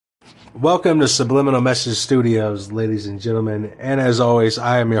Welcome to Subliminal Message Studios, ladies and gentlemen. And as always,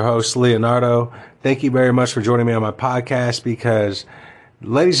 I am your host, Leonardo. Thank you very much for joining me on my podcast because,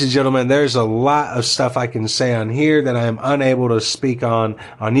 ladies and gentlemen, there's a lot of stuff I can say on here that I am unable to speak on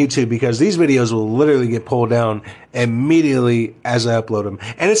YouTube because these videos will literally get pulled down immediately as I upload them.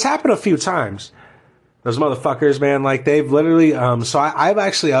 And it's happened a few times. Those motherfuckers, man, like they've literally, I've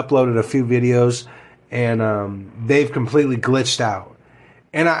actually uploaded a few videos and they've completely glitched out.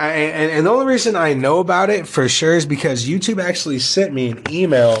 And the only reason I know about it for sure is because YouTube actually sent me an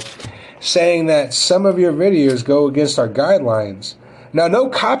email saying that some of your videos go against our guidelines. Now, no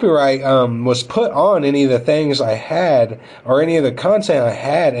copyright was put on any of the things I had or any of the content I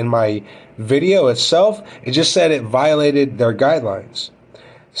had in my video itself. It just said it violated their guidelines.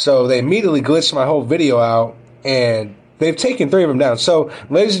 So they immediately glitched my whole video out and they've taken 3 of them down. So,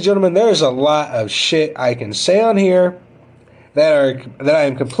 ladies and gentlemen, there's a lot of shit I can say on here that I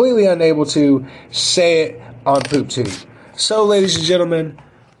am completely unable to say it on PoopTube. So, ladies and gentlemen,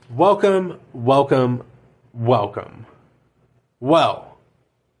 welcome. Well,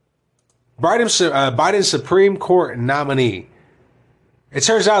 Biden's Supreme Court nominee. It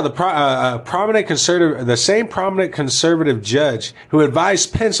turns out the same prominent conservative judge who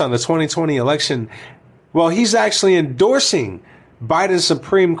advised Pence on the 2020 election, well, he's actually endorsing Biden's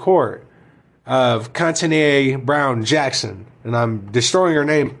Supreme Court of Continental Brown Jackson. And I'm destroying her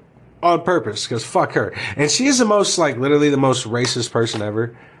name on purpose because fuck her. And she is literally the most racist person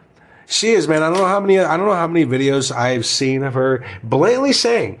ever. She is, man. I don't know how many videos I've seen of her blatantly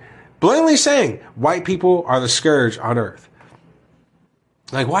saying white people are the scourge on earth.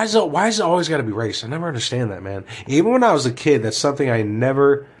 Like, why is it always got to be race? I never understand that, man. Even when I was a kid, that's something I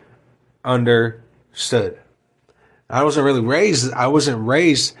never understood. I wasn't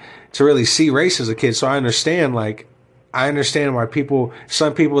raised to really see race as a kid, so I understand why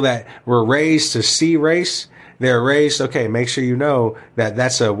some people that were raised to see race, they're raised, okay, make sure you know that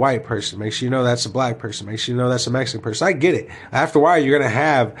that's a white person. Make sure you know that's a black person. Make sure you know that's a Mexican person. I get it. After a while, you're going to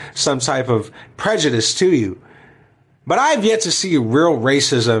have some type of prejudice to you. But I've yet to see real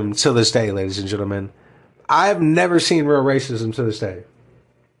racism to this day, ladies and gentlemen. I've never seen real racism to this day.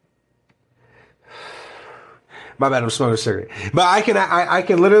 My bad, I'm smoking a cigarette. But I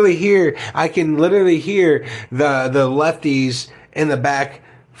can literally hear the lefties in the back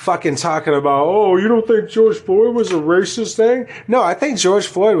fucking talking about, oh, you don't think George Floyd was a racist thing? No, I think George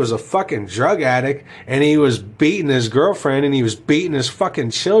Floyd was a fucking drug addict and he was beating his girlfriend and he was beating his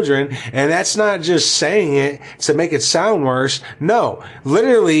fucking children. And that's not just saying it to make it sound worse. No,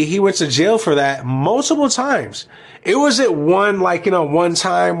 literally he went to jail for that multiple times. It wasn't one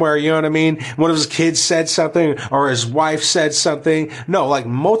time where, you know what I mean, one of his kids said something or his wife said something. No, like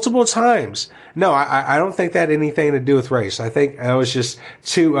multiple times. No, I don't think that had anything to do with race. I think it was just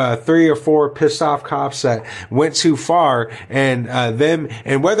 3 or 4 pissed off cops that went too far and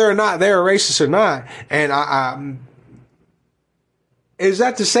whether or not they're racist or not. And is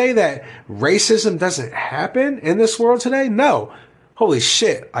that to say that racism doesn't happen in this world today? No. Holy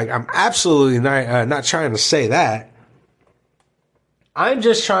shit. Like, I'm absolutely not trying to say that. I'm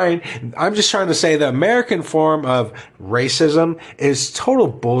just trying to say the American form of racism is total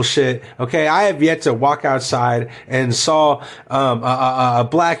bullshit. Okay, I have yet to walk outside and saw a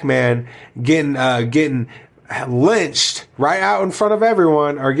black man getting lynched right out in front of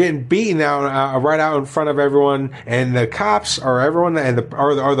everyone, or getting beaten out right out in front of everyone, and the cops or everyone or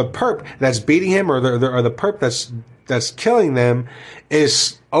the perp that's beating him or the perp that's killing them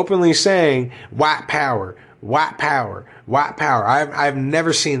is openly saying white power. White power. I've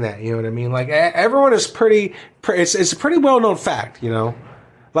never seen that. You know what I mean? Like, everyone is it's a pretty well known fact, you know?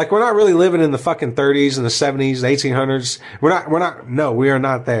 Like, we're not really living in the fucking 30s and the 70s, the 1800s. We are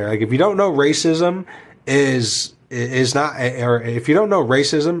not there. Like, if you don't know racism is not, or if you don't know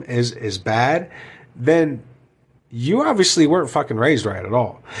racism is bad, then you obviously weren't fucking raised right at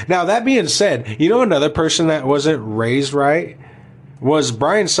all. Now, that being said, you know another person that wasn't raised right was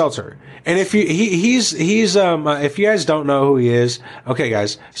Brian Seltzer. And if you guys don't know who he is, okay,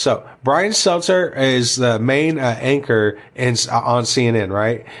 guys. So Brian Seltzer is the main anchor on CNN,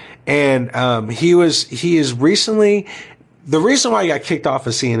 right? And he is recently. The reason why he got kicked off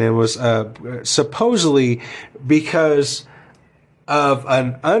of CNN was supposedly because of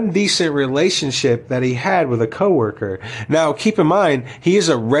an indecent relationship that he had with a coworker. Now, keep in mind, he is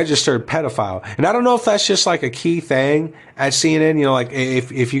a registered pedophile. And I don't know if that's just like a key thing at CNN. You know, like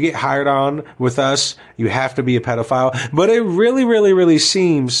if you get hired on with us, you have to be a pedophile. But it really, really, really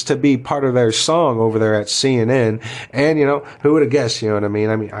seems to be part of their song over there at CNN. And, you know, who would have guessed, you know what I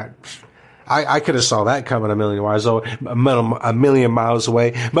mean? I I could have saw that coming a million miles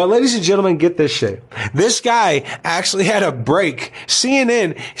away. But ladies and gentlemen, get this shit. This guy actually had a break.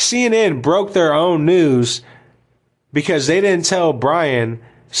 CNN broke their own news because they didn't tell Brian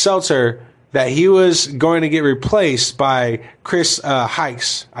Seltzer that he was going to get replaced by Chris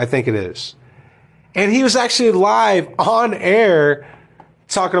Hikes, I think it is. And he was actually live on air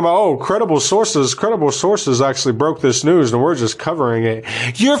talking about, oh, credible sources actually broke this news and we're just covering it.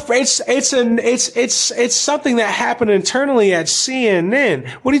 It's something that happened internally at CNN.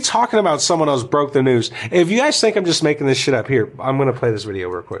 What are you talking about? Someone else broke the news. If you guys think I'm just making this shit up, here, I'm going to play this video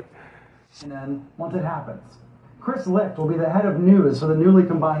real quick. And then once it happens, Chris Licht will be the head of news for the newly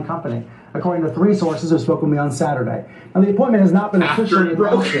combined company, according to 3 sources who spoke with me on Saturday. Now, the appointment has not been officially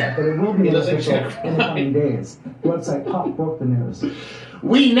announced yet, but it will be official in the coming days. The website Pop broke the news.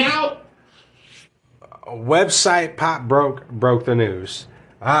 Website Pop broke the news.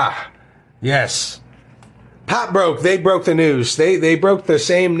 Ah, yes. They broke the news. They broke the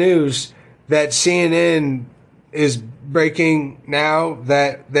same news that CNN is breaking now,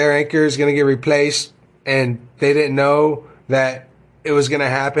 that their anchor is going to get replaced, and they didn't know that it was going to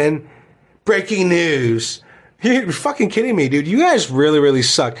happen. Breaking news. You're fucking kidding me, dude. You guys really, really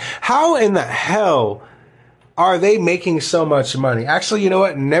suck. How in the hell are they making so much money? Actually, you know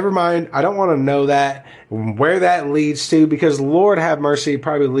what? Never mind. I don't want to know that, where that leads to, because Lord have mercy, it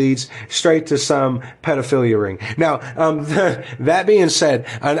probably leads straight to some pedophilia ring. Now, that being said,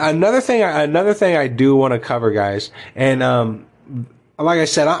 another thing I do want to cover, guys, and like I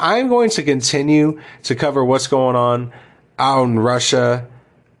said, I'm going to continue to cover what's going on out in Russia,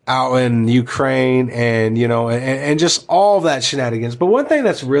 out in Ukraine, and, you know, and just all that shenanigans. But one thing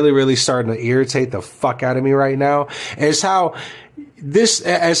that's really, really starting to irritate the fuck out of me right now is how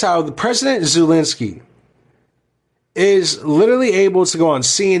the President Zelensky is literally able to go on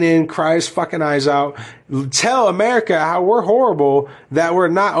CNN, cry his fucking eyes out, tell America how we're horrible, that we're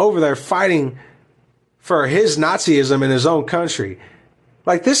not over there fighting for his Nazism in his own country.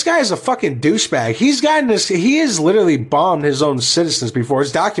 Like, this guy is a fucking douchebag. He has literally bombed his own citizens before.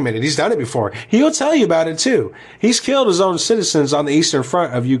 It's documented. He's done it before. He'll tell you about it too. He's killed his own citizens on the eastern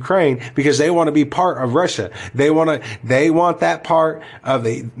front of Ukraine because they want to be part of Russia. They want that part of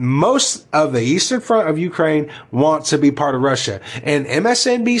most of the eastern front of Ukraine want to be part of Russia. And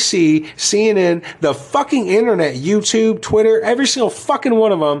MSNBC, CNN, the fucking internet, YouTube, Twitter, every single fucking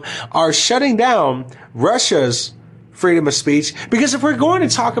one of them are shutting down Russia's freedom of speech. Because if we're going to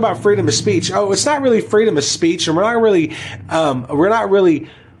talk about freedom of speech, it's not really freedom of speech, and we're not really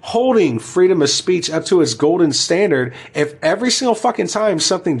holding freedom of speech up to its golden standard if every single fucking time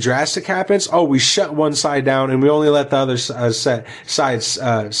something drastic happens, we shut one side down and we only let the other side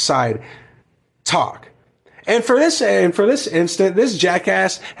talk. And for this instant, this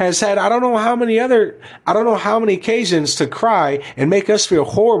jackass has had I don't know how many occasions to cry and make us feel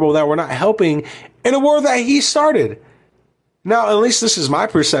horrible that we're not helping in a war that he started. Now, at least this is my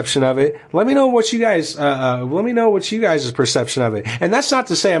perception of it. Let me know what you guys' perception of it. And that's not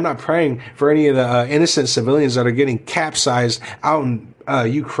to say I'm not praying for any of the innocent civilians that are getting capsized out in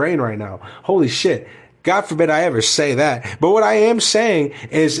Ukraine right now. Holy shit. God forbid I ever say that. But what I am saying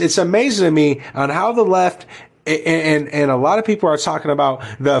is it's amazing to me on how the left and a lot of people are talking about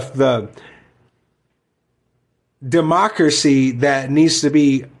the democracy that needs to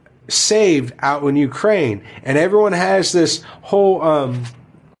be saved out in Ukraine, and everyone has this sudden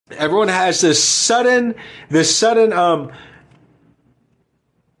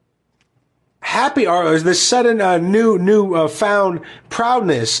happy, or this sudden new found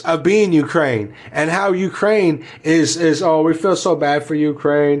proudness of being Ukraine, and how Ukraine is we feel so bad for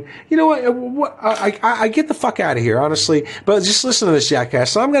Ukraine. You know what? I get the fuck out of here, honestly. But just listen to this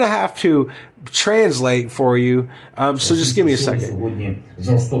jackass. So I'm gonna have to translate for you. So just give me a second.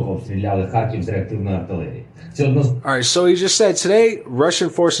 Alright, so he just said, today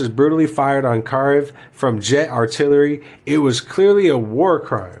Russian forces brutally fired on Kharkiv from jet artillery. It was clearly a war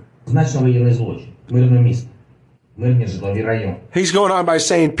crime. He's going on by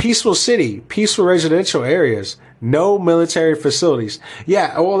saying peaceful city, peaceful residential areas, no military facilities.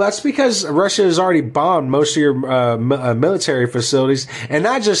 Yeah, well, that's because Russia has already bombed most of your military facilities. And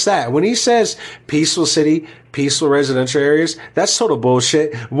not just that. When he says peaceful city, peaceful residential areas, that's total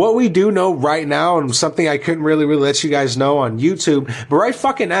bullshit. What we do know right now, and something I couldn't really let you guys know on YouTube, but right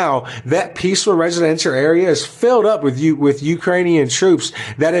fucking now, that peaceful residential area is filled up with Ukrainian troops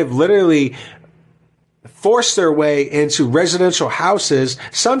that have literally force their way into residential houses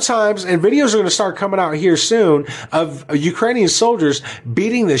sometimes, and videos are going to start coming out here soon of Ukrainian soldiers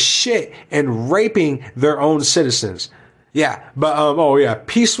beating the shit and raping their own citizens. Yeah, but oh yeah,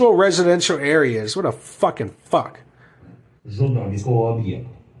 peaceful residential areas. What a fucking fuck. Жодного військового об'єкту.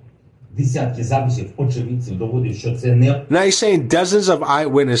 Десятки записів очевидців доводять, що це не Now he's saying dozens of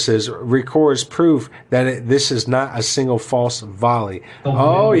eyewitnesses records proof that this is not a single false volley.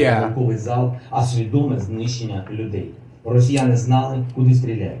 Oh yeah. військовий зал, а свідоме знищення людей. Росіяни знали, куди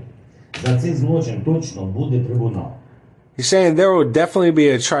стріляють. За цей злочин точно буде трибунал. He's saying there will definitely be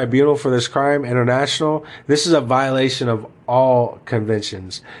a tribunal for this crime, international. This is a violation of all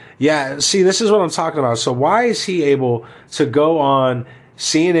conventions. Yeah, see, this is what I'm talking about. So why is he able to go on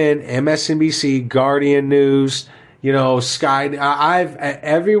CNN, MSNBC, Guardian News, you know, Sky, I've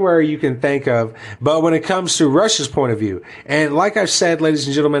everywhere you can think of. But when it comes to Russia's point of view, and like I've said, ladies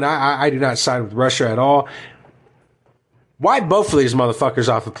and gentlemen, I do not side with Russia at all. Why both of these motherfuckers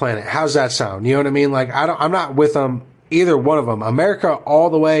off the planet? How's that sound? You know what I mean? Like, I'm not with them, either one of them. America all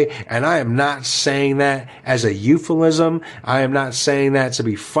the way, and I am not saying that as a euphemism. I am not saying that to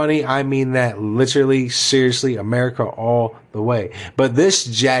be funny. I mean that literally, seriously, America all the way. But this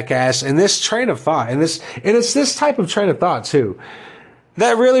jackass and this train of thought, and it's this type of train of thought too,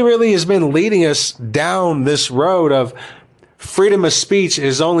 that really has been leading us down this road of freedom of speech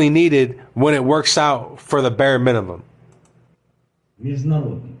is only needed when it works out for the bare minimum.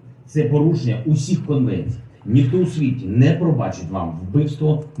 Міжнародний. Це порушення усіх конвенцій. Ніхто у світі не пробачить вам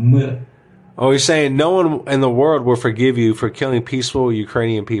вбивство, мир. Oh, he's saying no one in the world will forgive you for killing peaceful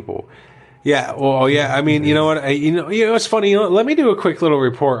Ukrainian people. Yeah, well, yeah. I mean, you know what? You know, it's funny. You know, let me do a quick little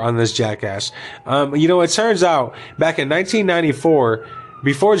report on this jackass. You know, it turns out back in 1994,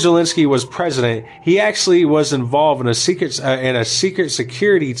 before Zelensky was president, he actually was involved in a secret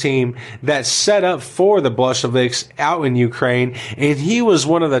security team that set up for the Bolsheviks out in Ukraine, and he was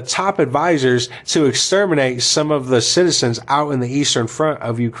one of the top advisors to exterminate some of the citizens out in the eastern front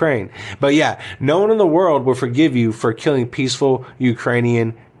of Ukraine. But yeah, no one in the world will forgive you for killing peaceful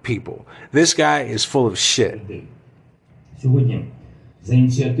Ukrainian people. This guy is full of shit. Сьогодні за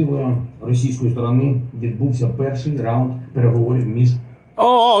ініціативою російської сторони відбувся перший раунд переговорів між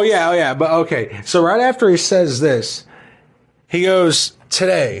Oh, yeah. But okay. So right after he says this, he goes,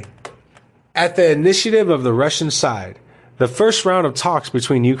 today, at the initiative of the Russian side, the first round of talks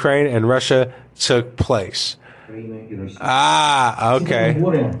between Ukraine and Russia took place. Ah, okay.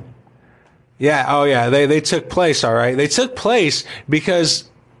 Yeah, oh yeah, they took place, all right. They took place because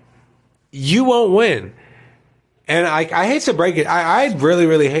you won't win. And I hate to break it. I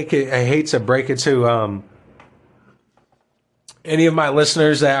really hate to break it to any of my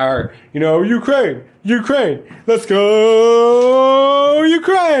listeners that are, you know, Ukraine, let's go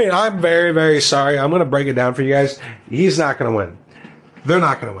Ukraine. I'm very sorry. I'm going to break it down for you guys. He's not going to win. They're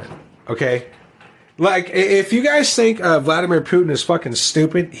not going to win. Okay. Like, if you guys think Vladimir Putin is fucking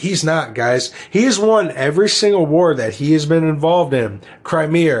stupid, he's not, guys. He has won every single war that he has been involved in.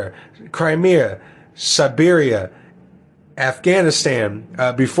 Crimea, Siberia, Afghanistan,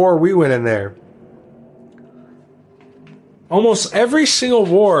 before we went in there. Almost every single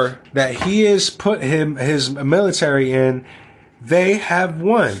war that he has put his military in, they have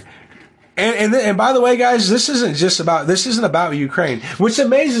won. And by the way, guys, this isn't about Ukraine, which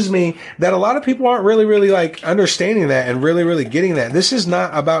amazes me that a lot of people aren't really like understanding that and really getting that. This is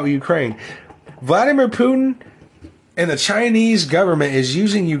not about Ukraine. Vladimir Putin and the Chinese government is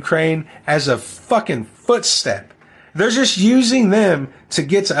using Ukraine as a fucking footstep. They're just using them to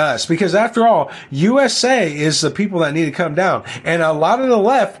get to us because, after all, USA is the people that need to come down. And a lot of the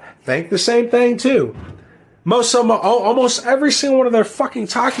left think the same thing, too. Almost every single one of their fucking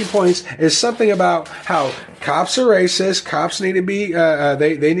talking points is something about how cops are racist, cops need to be,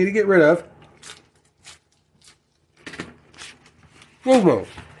 they need to get rid of. Whoa.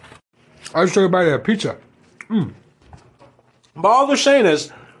 I just took a bite of that pizza. But all they're saying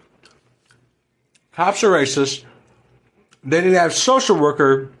is cops are racist. They need to have social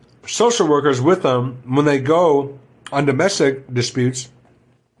workers with them when they go on domestic disputes,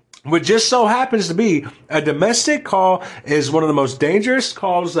 which just so happens to be a domestic call is one of the most dangerous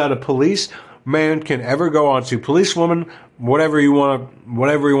calls that a policeman can ever go on to. Policewoman, whatever you want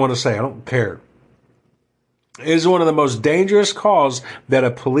to say, I don't care. It is one of the most dangerous calls that a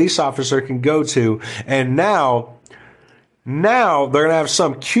police officer can go to, and now they're going to have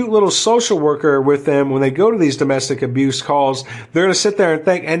some cute little social worker with them when they go to these domestic abuse calls. They're going to sit there and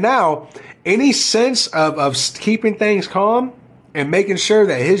think, and now any sense of keeping things calm and making sure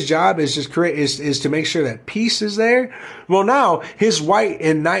that his job is to make sure that peace is there. Well, now his white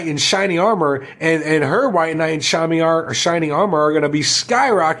and knight in shining armor and her white knight in shining armor are going to be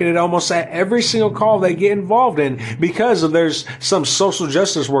skyrocketed almost at every single call they get involved in because there's some social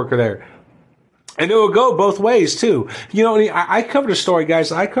justice worker there. And it will go both ways too. You know, I covered a story,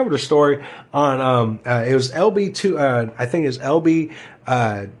 guys. I covered a story on, it was LB2, I think it's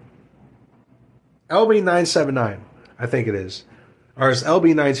LB979. I think it is. Or it's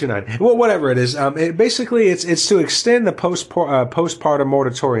LB929. Well, whatever it is. Basically it's to extend the postpartum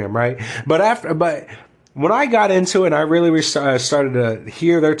moratorium, right? But when I got into it and I really started to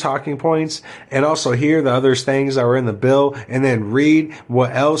hear their talking points and also hear the other things that were in the bill and then read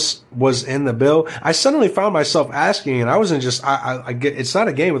what else was in the bill, I suddenly found myself asking, and I wasn't just, I get, it's not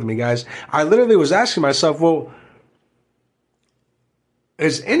a game with me, guys. I literally was asking myself, well,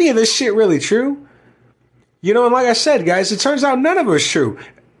 is any of this shit really true? You know, and like I said, guys, it turns out none of it is true.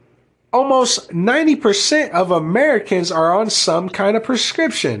 Almost 90% of Americans are on some kind of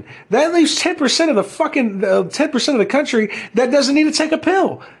prescription. That leaves 10% of the 10% of the country that doesn't need to take a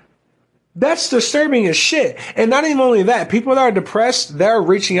pill. That's disturbing as shit. And not even only that, people that are depressed, they're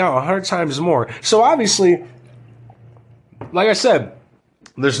reaching out 100 times more. So obviously, like I said,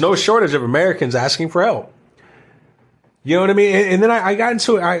 there's no shortage of Americans asking for help. You know what I mean? And then I got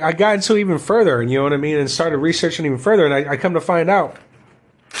into it. I got into it even further, and you know what I mean, and started researching even further. And I come to find out,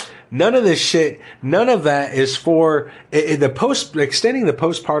 none of this shit, none of that is for extending the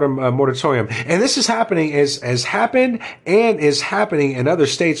postpartum moratorium. And this is happening, has happened and is happening in other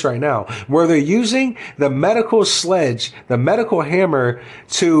states right now, where they're using the medical sledge, the medical hammer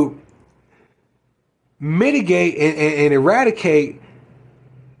to mitigate and eradicate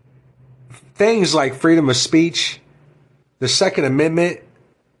things like freedom of speech, the Second Amendment,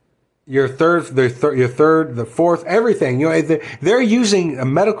 the fourth, everything. You know, they're using a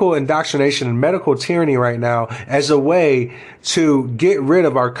medical indoctrination and medical tyranny right now as a way to get rid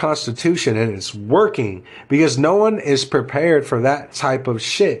of our Constitution, and it's working because no one is prepared for that type of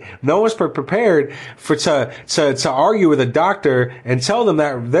shit. No one's prepared to argue with a doctor and tell them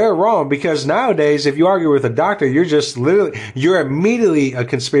that they're wrong, because nowadays, if you argue with a doctor, you're immediately a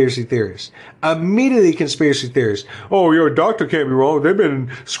conspiracy theorist. Immediately conspiracy theorist. Oh, your doctor can't be wrong. They've been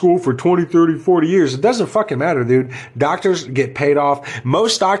in school for 20, 30, 40 years. It doesn't fucking matter, dude. Doctors get paid off.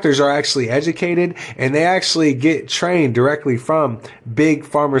 Most doctors are actually educated, and they actually get trained directly from big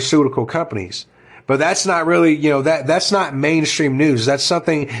pharmaceutical companies. But that's not really, you know, that's not mainstream news. That's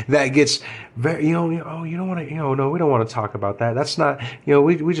something that gets very, you don't want to, no, we don't want to talk about that. That's not,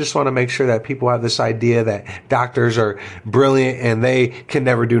 we just want to make sure that people have this idea that doctors are brilliant and they can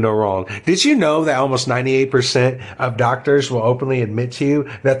never do no wrong. Did you know that almost 98% of doctors will openly admit to you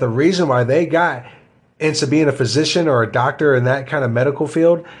that the reason why they got into being a physician or a doctor in that kind of medical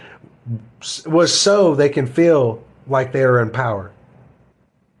field was so they can feel like they are in power?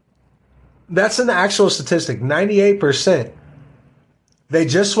 That's an actual statistic. 98%. They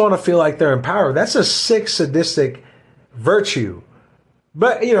just want to feel like they're in power. That's a sick, sadistic virtue.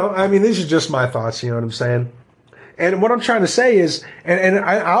 But, these are just my thoughts, you know what I'm saying? And what I'm trying to say is, and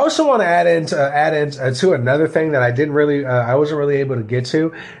I also want to add into another thing that I wasn't really able to get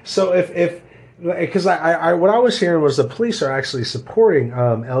to. So because what I was hearing was the police are actually supporting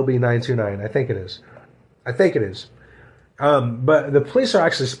LB929. I think it is. But the police are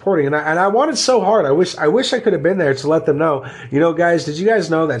actually supporting, and I wanted so hard. I wish I could have been there to let them know. Guys, did you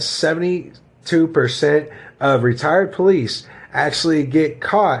guys know that 72% of retired police actually get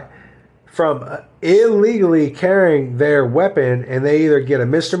caught from illegally carrying their weapon, and they either get a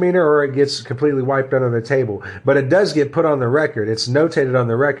misdemeanor or it gets completely wiped under the table. But it does get put on the record. It's notated on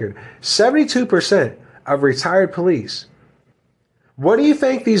the record. 72% of retired police. What do you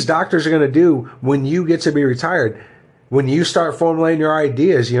think these doctors are going to do when you get to be retired? When you start formulating your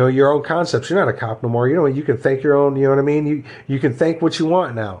ideas, your own concepts, you're not a cop no more. You can think your own, you know what I mean? You can think what you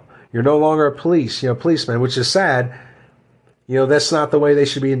want now. You're no longer a policeman, which is sad. That's not the way they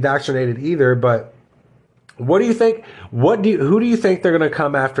should be indoctrinated either. But what do you think? Who do you think they're going to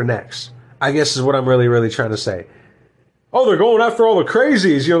come after next? I guess is what I'm really, really trying to say. Oh, they're going after all the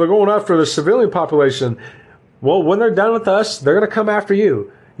crazies. They're going after the civilian population. Well, when they're done with us, they're going to come after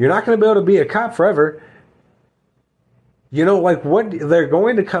you. You're not going to be able to be a cop forever. What they're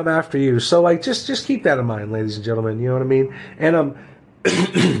going to come after you. So just keep that in mind, ladies and gentlemen. You know what I mean? And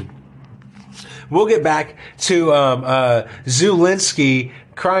we'll get back to Zelensky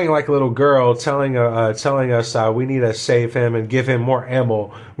crying like a little girl, telling us we need to save him and give him more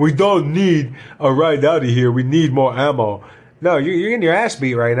ammo. We don't need a ride out of here. We need more ammo. No, you're getting your ass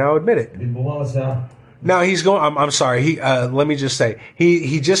beat right now. Admit it. Now he's going. I'm sorry. Let me just say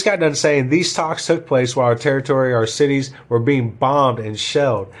he just got done saying these talks took place while our territory, our cities were being bombed and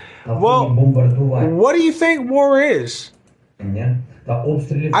shelled. Well, what do you think war is?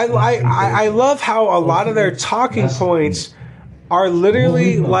 I love how a lot of their talking points are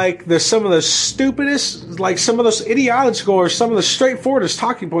literally like some of the stupidest, like some of those ideological or some of the straightforwardest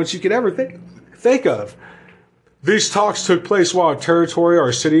talking points you could ever think of. These talks took place while territory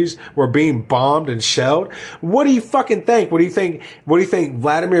or cities were being bombed and shelled. What do you fucking think? What do you think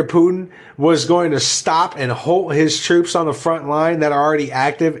Vladimir Putin was going to stop and halt his troops on the front line that are already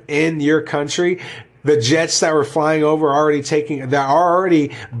active in your country? The jets that were flying over that are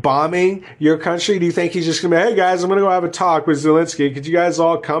already bombing your country. Do you think he's just going to be, hey guys, I'm going to go have a talk with Zelensky. Could you guys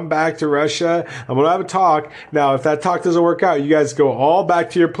all come back to Russia? I'm going to have a talk. Now, if that talk doesn't work out, you guys go all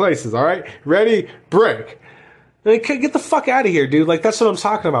back to your places. All right? Ready? Break. Like, get the fuck out of here, dude. Like, that's what I'm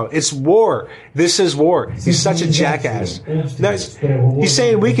talking about. It's war. This is war. He's such a jackass. Now, he's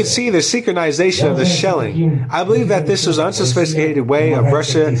saying we can see the synchronization of the shelling. I believe that this is an unsophisticated way of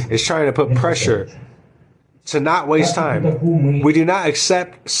Russia is trying to put pressure to not waste time. We do not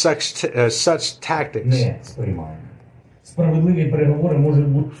accept such tactics.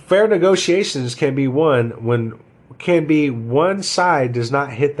 Fair negotiations can be won one side does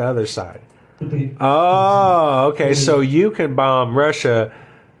not hit the other side. Oh, okay. So you can bomb Russia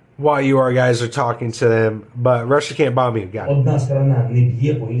while you guys are talking to them, but Russia can't bomb you. Got it. Одна сторона не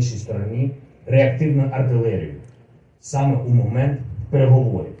б'є по іншій стороні реактивну артилерію саме у момент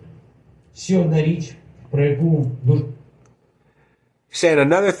переговорів. Ще одна річ, про яку дуже Saying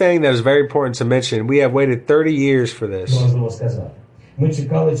another thing that is very important to mention, we have waited 30 years for this. важливо сказати. Ми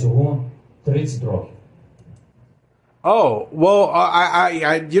чекали цього 30 років. Oh, well,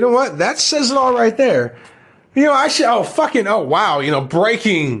 you know what? That says it all right there. You know, wow,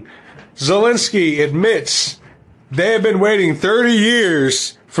 breaking. Zelensky admits they have been waiting 30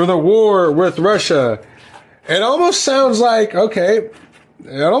 years for the war with Russia. It almost sounds like, okay,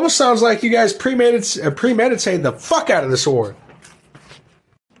 you guys premeditated the fuck out of this war.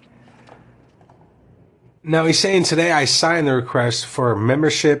 Now he's saying today I signed the request for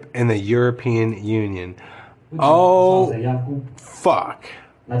membership in the European Union. Oh, fuck.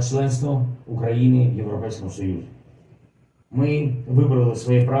 На членство України в Європейському Союзі. Ми вибрали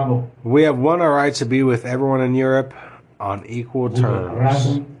своє право. We have won our right to be with everyone in Europe on equal terms.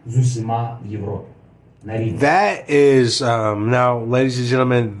 Разом з усіма в Європі. That is, now, ladies and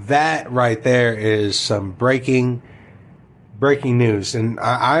gentlemen, that right there is some breaking news. And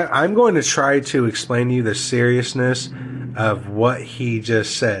I'm going to try to explain to you the seriousness of what he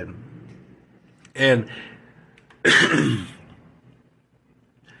just said. And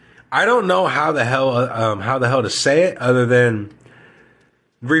I don't know how the hell to say it other than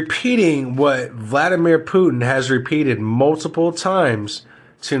repeating what Vladimir Putin has repeated multiple times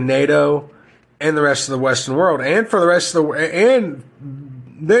to NATO and the rest of the Western world, and for the rest of and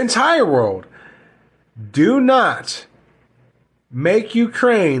the entire world. Do not make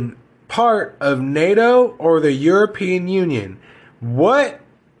Ukraine part of NATO or the European Union. What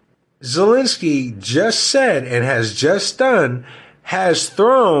Zelensky just said and has just done has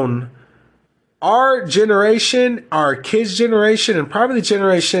thrown our generation, our kids' generation, and probably the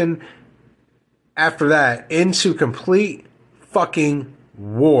generation after that into complete fucking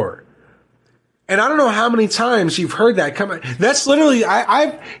war. And I don't know how many times you've heard that come. That's literally,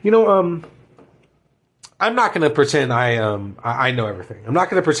 I'm not going to pretend I know everything. I'm not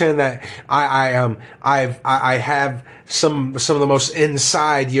going to pretend that I have some of the most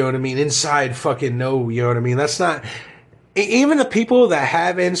inside, you know what I mean? Inside fucking know, you know what I mean? That's not, even the people that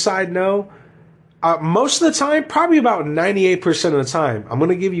have inside know, most of the time, probably about 98% of the time, I'm going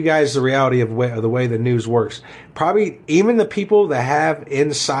to give you guys the reality of the way the news works. Probably even the people that have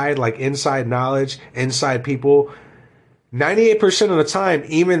inside knowledge, inside people, 98% of the time,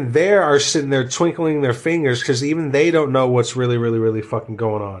 even they are sitting there twinkling their fingers because even they don't know what's really, really, really fucking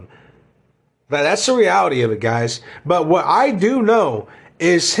going on. That's the reality of it, guys. But what I do know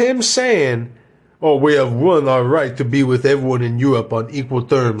is him saying, oh, we have won our right to be with everyone in Europe on equal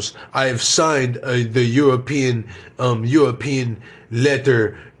terms. I have signed the European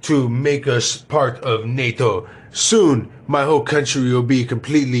letter to make us part of NATO. Soon, my whole country will be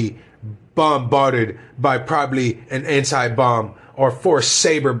completely bombarded by probably an anti-bomb or 4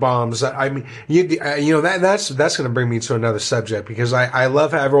 Saber bombs. I mean, that's going to bring me to another subject because I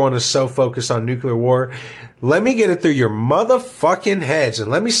love how everyone is so focused on nuclear war. Let me get it through your motherfucking heads, and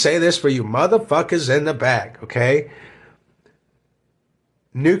let me say this for you motherfuckers in the back, okay?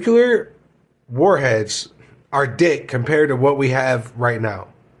 Nuclear warheads are dick compared to what we have right now.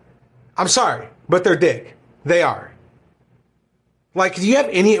 I'm sorry, but they're dick. They are. Like, we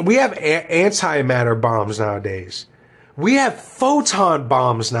have antimatter bombs nowadays. We have photon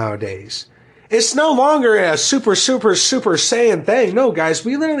bombs nowadays. It's no longer a super Saiyan thing. No, guys,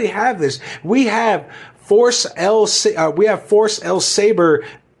 we literally have this. We have Force L Saber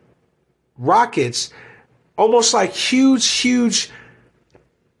rockets, almost like huge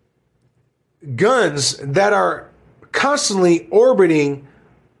guns that are constantly orbiting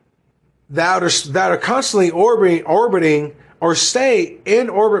orbiting or stay in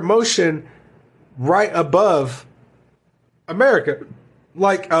orbit motion right above America,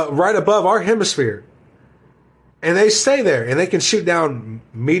 like right above our hemisphere. And they stay there, and they can shoot down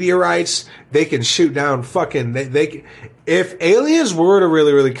meteorites. They can shoot down fucking. If aliens were to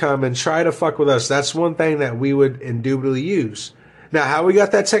really come and try to fuck with us, that's one thing that we would indubitably use. Now, how we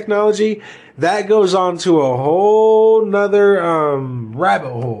got that technology, that goes on to a whole nother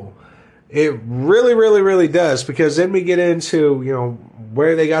rabbit hole. It really does, because then we get into, you know,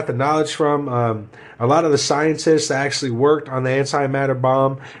 where they got the knowledge from. A lot of the scientists that actually worked on the antimatter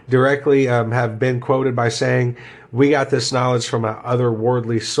bomb directly have been quoted by saying, we got this knowledge from an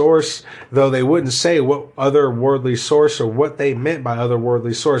otherworldly source, though they wouldn't say what otherworldly source or what they meant by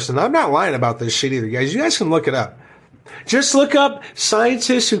otherworldly source. And I'm not lying about this shit either, guys. You guys can look it up. Just look up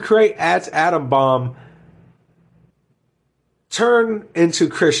scientists who create atom bomb turn into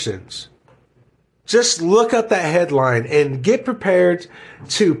Christians. Just look up that headline and get prepared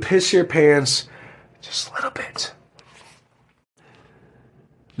to piss your pants just a little bit.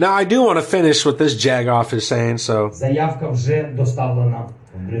 Now, I do want to finish what this jagoff is saying, so. Заявка вже доставлена.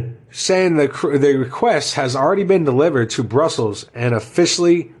 Saying the request has already been delivered to Brussels and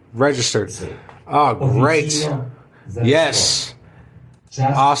officially registered. Oh, great. Yes.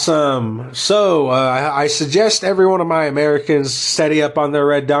 Awesome. So, I suggest every one of my Americans steady up on their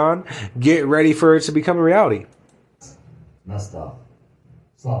Red Dawn. Get ready for it to become a reality. Настав.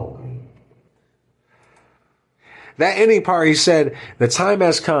 Слава Україні. That ending part, he said, the time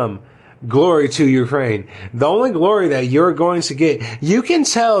has come. Glory to Ukraine. The only glory that you're going to get. You can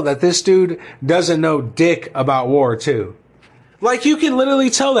tell that this dude doesn't know dick about war, too. Like, you can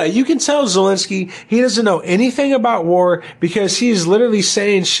literally tell that. You can tell Zelensky he doesn't know anything about war because he's literally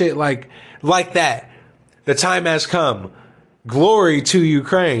saying shit like that. The time has come. Glory to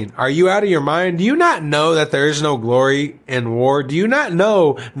Ukraine. Are you out of your mind? Do you not know that there is no glory in war? Do you not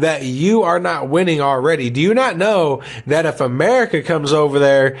know that you are not winning already? Do you not know that if America comes over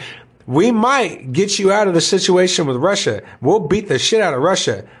there, we might get you out of the situation with Russia? We'll beat the shit out of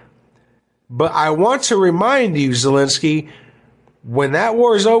Russia. But I want to remind you, Zelensky, when that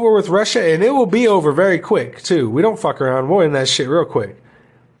war is over with Russia, and it will be over very quick, too. We don't fuck around. We'll end that shit real quick.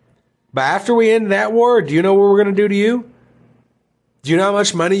 But after we end that war, do you know what we're going to do to you? Do you know how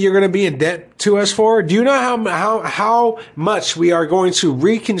much money you're going to be in debt to us for? Do you know how much we are going to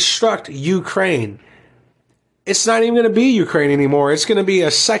reconstruct Ukraine? It's not even going to be Ukraine anymore. It's going to be a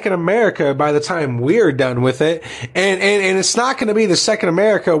second America by the time we're done with it. And it's not going to be the second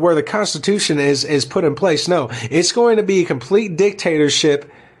America where the Constitution is put in place. No, it's going to be a complete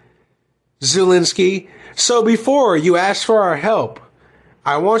dictatorship, Zelensky. So before you ask for our help,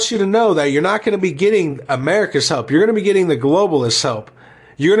 I want you to know that you're not going to be getting America's help. You're going to be getting the globalists' help.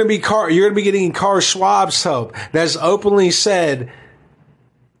 You're going to be getting Carl Schwab's help. That's openly said,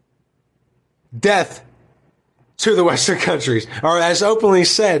 death to the Western countries, or as openly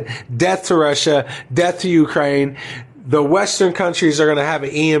said, death to Russia, death to Ukraine. The Western countries are going to have an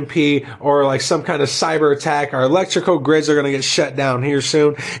EMP or like some kind of cyber attack. Our electrical grids are going to get shut down here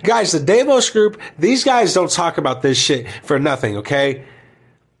soon. Guys, the Davos group, these guys don't talk about this shit for nothing, okay?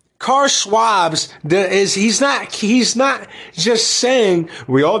 Carl Schwab's he's not just saying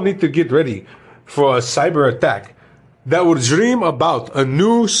we all need to get ready for a cyber attack. That would dream about a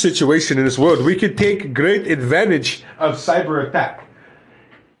new situation in this world. We could take great advantage of cyber attack.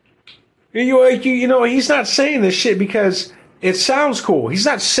 You know, he's not saying this shit because it sounds cool. He's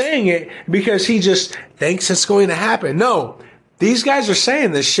not saying it because he just thinks it's going to happen. No, these guys are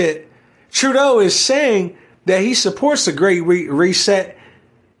saying this shit. Trudeau is saying that he supports the Great Reset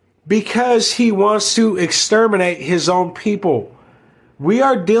because he wants to exterminate his own people. We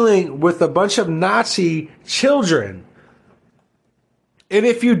are dealing with a bunch of Nazi children. And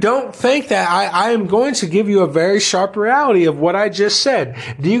if you don't think that, I am going to give you a very sharp reality of what I just said.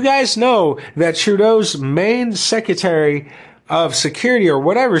 Do you guys know that Trudeau's main secretary of security, or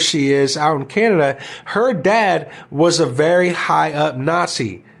whatever she is out in Canada, her dad was a very high up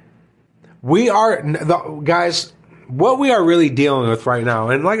Nazi? We are, guys, what we are really dealing with right now,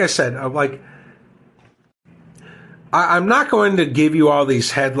 and like I said, I'm not going to give you all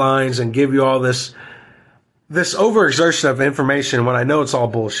these headlines and give you all this overexertion of information when I know it's all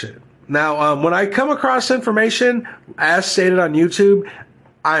bullshit. Now, when I come across information, as stated on YouTube,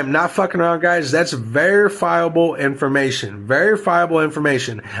 I'm not fucking around, guys. That's verifiable information. Verifiable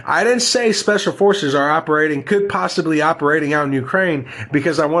information. I didn't say special forces could possibly operating out in Ukraine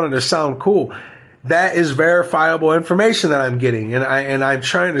because I wanted to sound cool. That is verifiable information that I'm getting, and I'm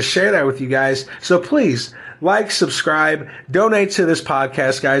trying to share that with you guys. So please, like, subscribe, donate to this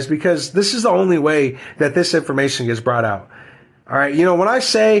podcast, guys, because this is the only way that this information gets brought out. All right, when I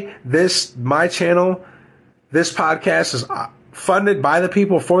say this, my channel, this podcast is funded by the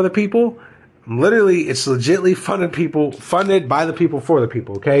people for the people. Literally, it's legitly funded by the people for the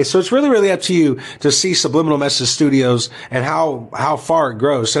people. Okay, so it's really, really up to you to see Subliminal Message Studios and how far it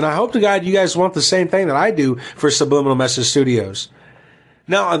grows. And I hope to God you guys want the same thing that I do for Subliminal Message Studios.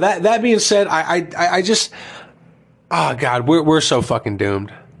 Now that being said, I just, oh God, we're so fucking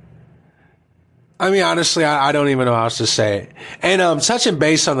doomed. I mean, honestly, I don't even know how else to say it. And touching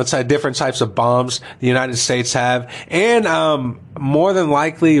base on the different types of bombs the United States have, and more than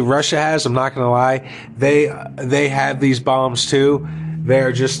likely Russia has. I'm not going to lie, they have these bombs too.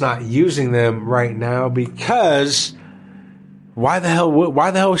 They're just not using them right now because why the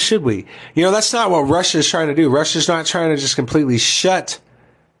hell should we? That's not what Russia is trying to do. Russia's not trying to just completely shut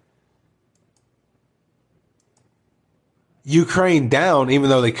Ukraine down,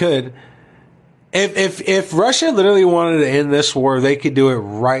 even though they could. If Russia literally wanted to end this war, they could do it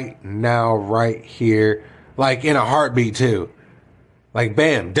right now, right here, like in a heartbeat too. Like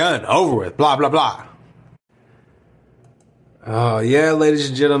bam, done, over with, blah blah blah. Oh yeah, ladies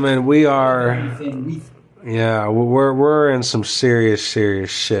and gentlemen, we're in some serious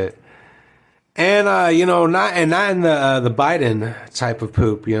shit. And not in the Biden type of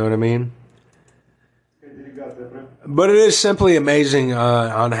poop, you know what I mean? But it is simply amazing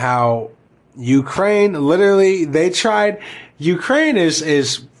on how Ukraine, literally, Ukraine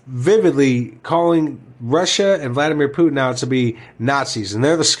is vividly calling Russia and Vladimir Putin out to be Nazis, and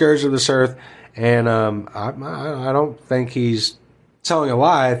they're the scourge of this earth. And I don't think he's telling a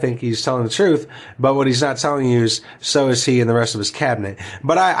lie. I think he's telling the truth. But what he's not telling you is so is he and the rest of his cabinet.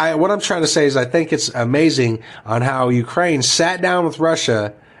 But what I'm trying to say is I think it's amazing on how Ukraine sat down with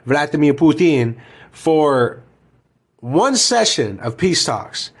Russia, Vladimir Putin, for one session of peace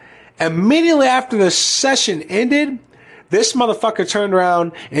talks. Immediately after the session ended, this motherfucker turned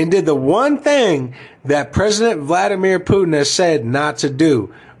around and did the one thing that President Vladimir Putin has said not to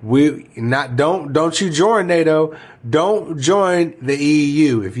do. Don't you join NATO. Don't join the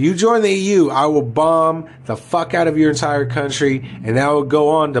EU. If you join the EU, I will bomb the fuck out of your entire country, and I will go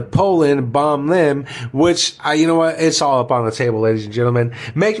on to Poland and bomb them, which, you know what? It's all up on the table, ladies and gentlemen.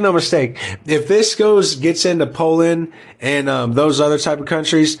 Make no mistake. If this gets into Poland and those other type of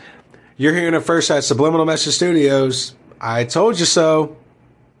countries, you're hearing it first at Subliminal Message Studios. I told you so.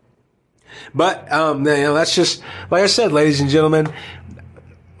 But that's just, like I said, ladies and gentlemen,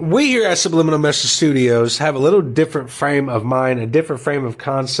 we here at Subliminal Message Studios have a little different frame of mind, a different frame of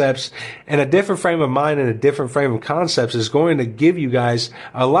concepts, and a different frame of mind and a different frame of concepts is going to give you guys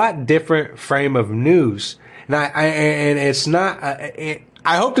a lot different frame of news. And it's not.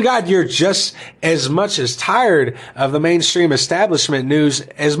 I hope to God you're just as much as tired of the mainstream establishment news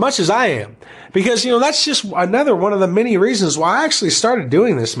as much as I am, because that's just another one of the many reasons why I actually started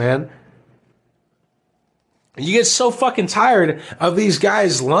doing this, man. You get so fucking tired of these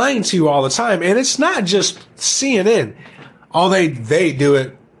guys lying to you all the time. And it's not just CNN. They do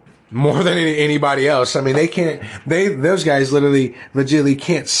it more than anybody else. I mean, those guys legitimately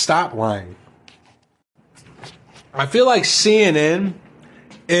can't stop lying. I feel like CNN,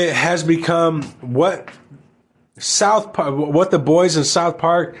 it has become what the boys in South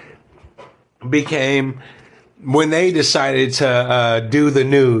Park became when they decided to do the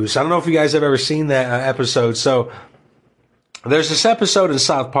news. I don't know if you guys have ever seen that episode. So there's this episode in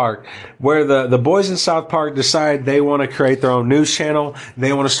South Park where the boys in South Park decide they want to create their own news channel.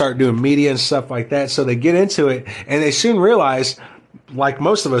 They want to start doing media and stuff like that. So they get into it and they soon realize, like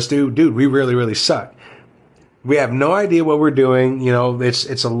most of us do, dude, we really, really suck. We have no idea what we're doing.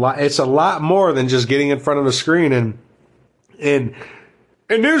 It's a lot more than just getting in front of the screen and in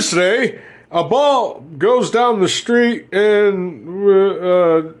news today. A ball goes down the street and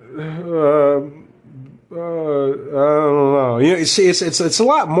I don't know. It's a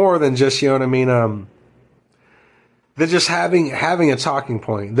lot more than just, what I mean, than just having a talking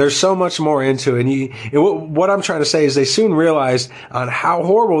point. There's so much more into it. And what I'm trying to say is they soon realized on how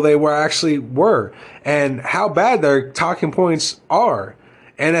horrible they were and how bad their talking points are.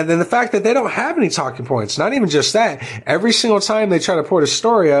 And then the fact that they don't have any talking points, not even just that, every single time they try to put a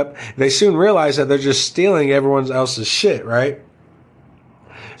story up, they soon realize that they're just stealing everyone else's shit, right?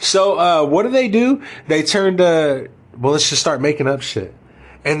 So what do? They turn to, let's just start making up shit.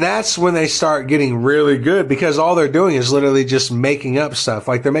 And that's when they start getting really good, because all they're doing is literally just making up stuff.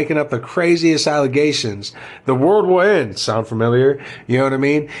 Like, they're making up the craziest allegations. The world will end. Sound familiar? You know what I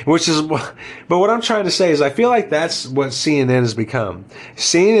mean? But what I'm trying to say is I feel like that's what CNN has become.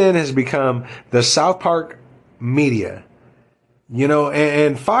 CNN has become the South Park media. You know,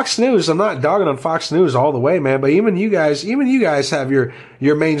 and Fox News, I'm not dogging on Fox News all the way, man, but even you guys have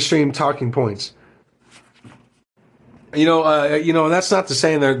your mainstream talking points. You know, that's not to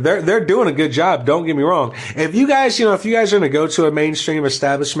say they're doing a good job. Don't get me wrong. If you guys are going to go to a mainstream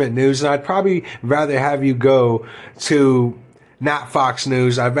establishment news, then I'd probably rather have you go to not Fox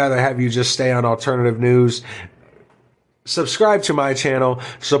News. I'd rather have you just stay on alternative news. Subscribe to my channel.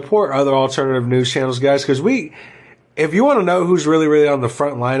 Support other alternative news channels, guys, because if you want to know who's really, really on the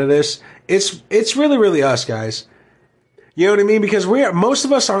front line of this, it's really, really us, guys. You know what I mean? Because most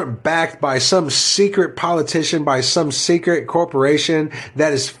of us aren't backed by some secret politician, by some secret corporation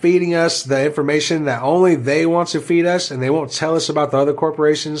that is feeding us the information that only they want to feed us, and they won't tell us about the other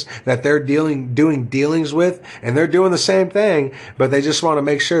corporations that they're doing dealings with, and they're doing the same thing, but they just want to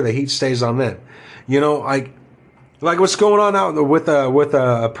make sure the heat stays on them. You know, like what's going on out with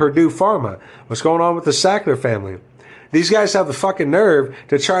Purdue Pharma? What's going on with the Sackler family? These guys have the fucking nerve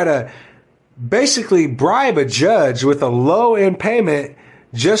to try to basically bribe a judge with a low-end payment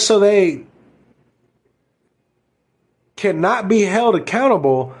just so they cannot be held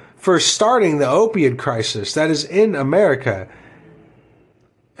accountable for starting the opioid crisis that is in America.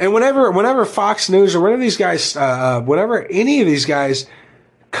 And whenever Fox News or whenever these guys, whenever any of these guys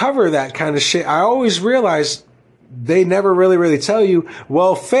cover that kind of shit, I always realize they never really, really tell you,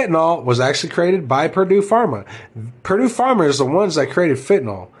 well, fentanyl was actually created by Purdue Pharma. Purdue Pharma is the ones that created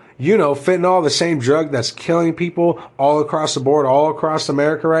fentanyl. You know, fentanyl, the same drug that's killing people all across the board, all across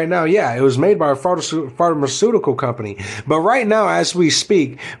America right now. Yeah, it was made by a pharmaceutical company. But right now, as we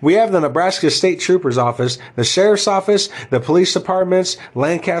speak, we have the Nebraska State Trooper's Office, the Sheriff's Office, the police departments,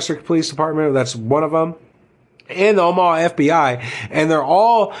 Lancaster Police Department, that's one of them, and the Omaha FBI, and they're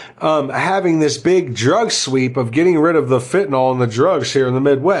all having this big drug sweep of getting rid of the fentanyl and the drugs here in the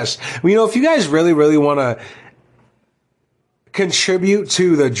Midwest. Well, you know, if you guys really, really want to contribute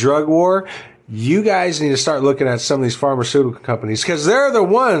to the drug war, you guys need to start looking at some of these pharmaceutical companies, because they're the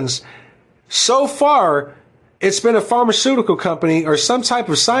ones, so far, it's been a pharmaceutical company or some type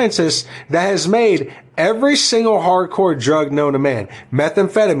of scientist that has made every single hardcore drug known to man.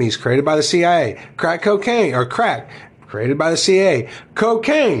 Methamphetamines, created by the CIA. Crack created by the CIA.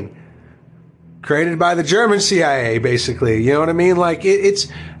 Cocaine, created by the German CIA, basically. You know what I mean? Like, it's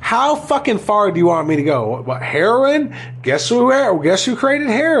how fucking far do you want me to go? What, heroin? Guess who created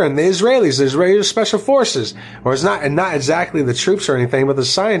heroin? The Israelis, the Israeli Special Forces. Or it's not exactly the troops or anything, but the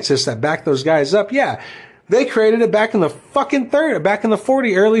scientists that back those guys up. Yeah. They created it back in the fucking early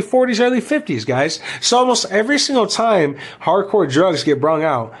 40s, early 50s, guys. So almost every single time hardcore drugs get brung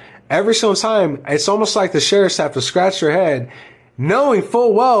out, every single time, it's almost like the sheriffs have to scratch their head, knowing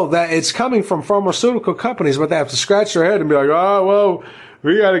full well that it's coming from pharmaceutical companies, but they have to scratch their head and be like, oh, well,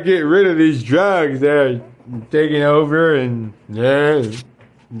 we got to get rid of these drugs that are taking over, and yeah.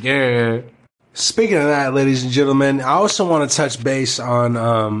 Speaking of that, ladies and gentlemen, I also want to touch base on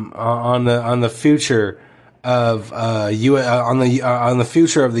the future of on the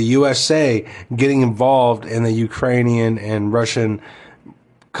future of the USA getting involved in the Ukrainian and Russian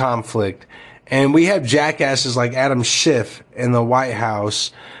conflict. And we have jackasses like Adam Schiff in the White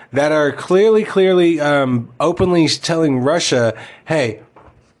House that are clearly openly telling Russia, hey,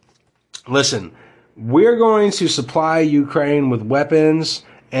 listen, we're going to supply Ukraine with weapons,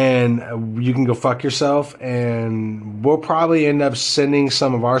 and you can go fuck yourself, and we'll probably end up sending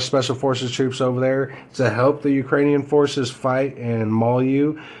some of our special forces troops over there to help the Ukrainian forces fight and maul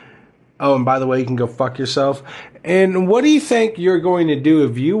you. Oh, and by the way, you can go fuck yourself. And what do you think you're going to do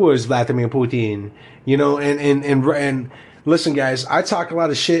if you was Vladimir Putin? You know, and listen, guys, I talk a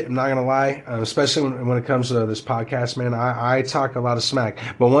lot of shit, I'm not going to lie, especially when it comes to this podcast, man. I talk a lot of smack.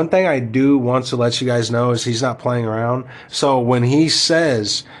 But one thing I do want to let you guys know is he's not playing around. So when he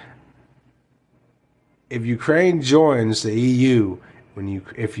says, if Ukraine joins the EU,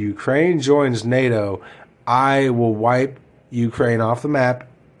 if Ukraine joins NATO, I will wipe Ukraine off the map,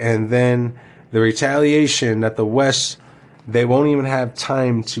 and then the retaliation that the West, they won't even have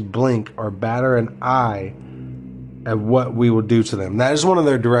time to blink or batter an eye at what we will do to them. That is one of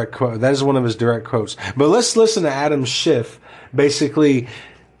their direct quote. That is one of his direct quotes. But let's listen to Adam Schiff basically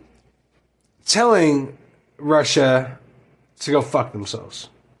telling Russia to go fuck themselves.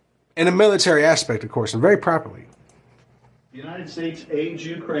 In a military aspect, of course, and very properly. The United States aids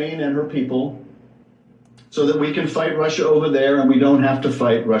Ukraine and her people so that we can fight Russia over there and we don't have to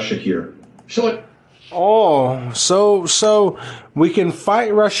fight Russia here. So so we can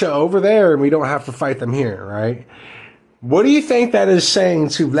fight Russia over there and we don't have to fight them here, right? What do you think that is saying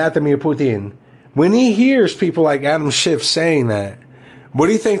to Vladimir Putin when he hears people like Adam Schiff saying that? What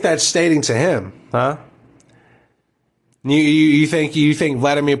do you think that's stating to him, huh? You think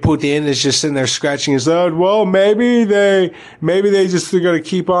Vladimir Putin is just sitting there scratching his head? Well, maybe they just are going to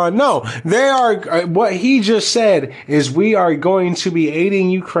keep on. No, they are. What he just said is we are going to be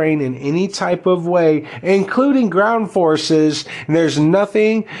aiding Ukraine in any type of way, including ground forces. And there's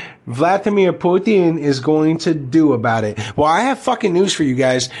nothing Vladimir Putin is going to do about it. Well, I have fucking news for you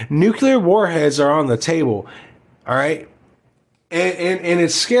guys. Nuclear warheads are on the table. All right. And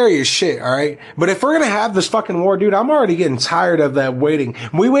it's scary as shit, all right? But if we're going to have this fucking war, dude, I'm already getting tired of that waiting.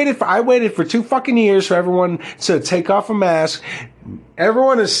 I waited for 2 fucking years for everyone to take off a mask.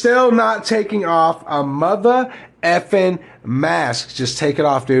 Everyone is still not taking off a mother effing mask. Just take it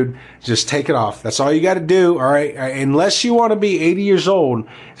off, dude. Just take it off. That's all you got to do, all right? Unless you want to be 80 years old,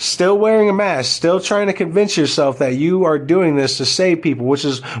 still wearing a mask, still trying to convince yourself that you are doing this to save people, which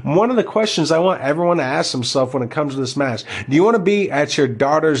is one of the questions I want everyone to ask themselves when it comes to this mask. Do you want to be at your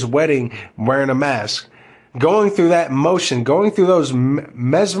daughter's wedding wearing a mask? Going through that motion, going through those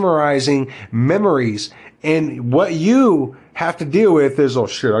mesmerizing memories, and what you have to deal with is, oh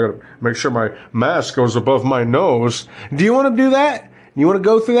shit, I gotta make sure my mask goes above my nose. Do you want to do that? You want to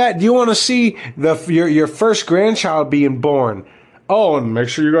go through that? Do you want to see your first grandchild being born? Oh, and make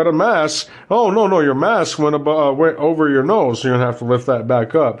sure you got a mask. Oh, no, your mask went over your nose. You're going to have to lift that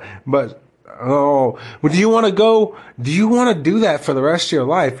back up. But, well, do you want to do that for the rest of your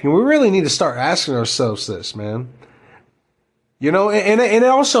life? We really need to start asking ourselves this, man. You know, and it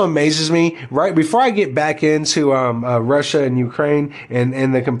also amazes me, right, before I get back into Russia and Ukraine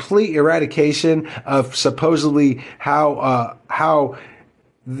and the complete eradication of supposedly how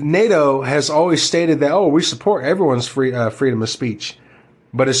NATO has always stated that, oh, we support everyone's freedom of speech.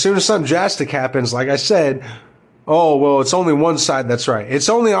 But as soon as something drastic happens, like I said, oh, well, it's only one side that's right. It's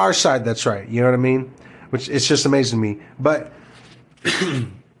only our side that's right. You know what I mean? Which it's just amazing to me. But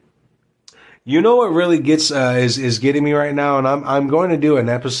you know what really gets is getting me right now, and I'm going to do an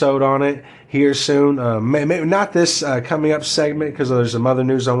episode on it here soon. Maybe not this coming up segment because there's some other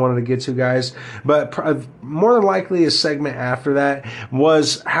news I wanted to get to, guys. But more than likely, a segment after that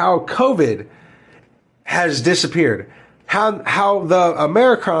was how COVID has disappeared. How the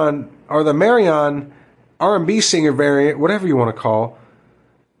American or the Marion R&B singer variant, whatever you want to call,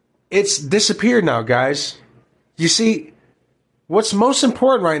 it's disappeared now, guys. You see. What's most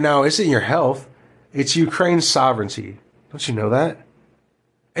important right now isn't your health. It's Ukraine's sovereignty. Don't you know that?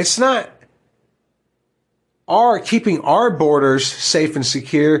 It's not keeping our borders safe and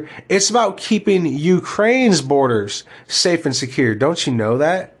secure. It's about keeping Ukraine's borders safe and secure. Don't you know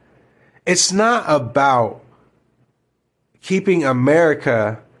that? It's not about keeping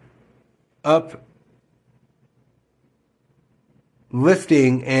America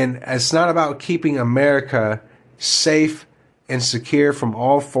uplifting, and it's not about keeping America safe and secure from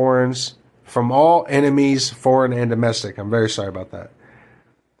all enemies, foreign and domestic. I'm very sorry about that.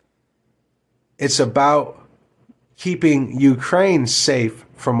 It's about keeping Ukraine safe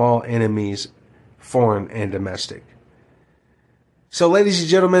from all enemies, foreign and domestic. So, ladies and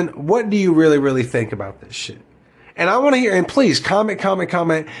gentlemen, what do you really, really think about this shit? And I want to hear, and please comment,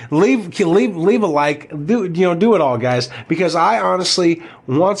 leave a like, do it all, guys, because I honestly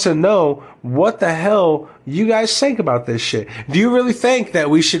want to know what the hell you guys think about this shit. Do you really think that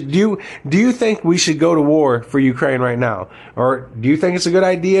we should do you think we should go to war for Ukraine right now, or do you think it's a good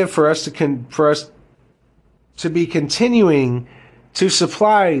idea for us to be continuing to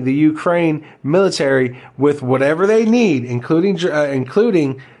supply the Ukraine military with whatever they need, including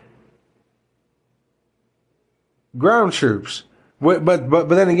ground troops? But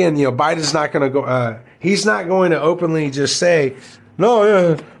then again, Biden's not going to go. He's not going to openly just say, "No,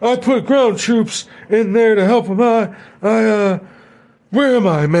 yeah, I put ground troops in there to help them out. Where am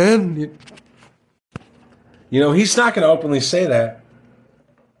I, man?" He's not going to openly say that.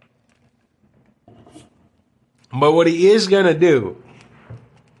 But what he is going to do,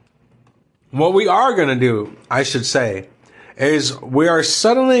 what we are going to do, I should say, is we are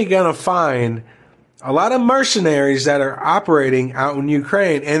suddenly going to find a lot of mercenaries that are operating out in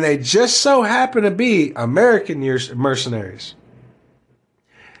Ukraine, and they just so happen to be American mercenaries.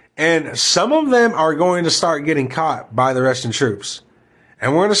 And some of them are going to start getting caught by the Russian troops.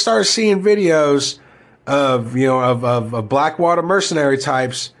 And we're going to start seeing videos of Blackwater mercenary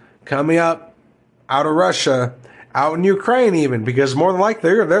types coming up out of Russia out in Ukraine even, because more than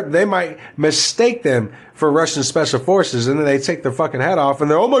likely they might mistake them for Russian special forces, and then they take their fucking head off and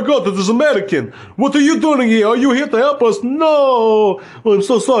they're, oh my God, this is American. What are you doing here? Are you here to help us? No. Oh, I'm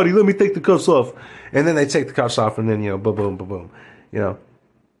so sorry. Let me take the cuffs off. And then they take the cuffs off and then, boom, boom, boom, boom.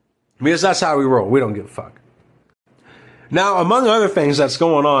 Because that's how we roll. We don't give a fuck. Now, among other things that's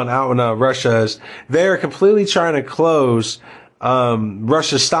going on out in Russia is they're completely trying to close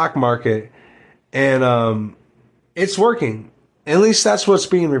Russia's stock market, and it's working. At least that's what's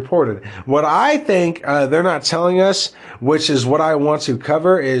being reported. What I think they're not telling us, which is what I want to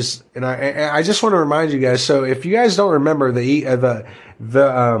cover, is, and I just want to remind you guys. So if you guys don't remember the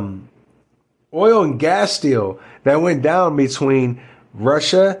oil and gas deal that went down between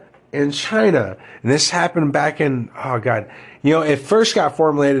Russia and China, and this happened back in, oh God, it first got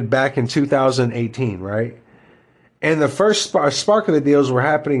formulated back in 2018, right? And the first spark of the deals were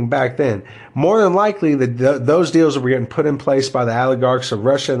happening back then. More than likely, those deals were getting put in place by the oligarchs of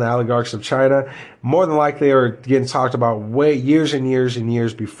Russia and the oligarchs of China. More than likely, they were getting talked about years and years and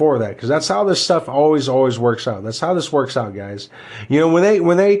years before that. Because that's how this stuff always works out. That's how this works out, guys.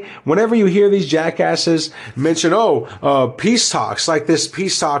 Whenever you hear these jackasses mention, peace talks, like this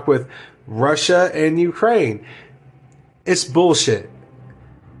peace talk with Russia and Ukraine, it's bullshit.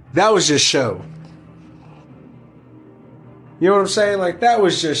 That was just show. You know what I'm saying? Like, that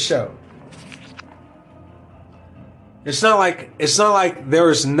was just show. It's not like there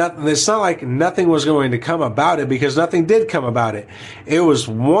was nothing. It's not like nothing was going to come about it, because nothing did come about it. It was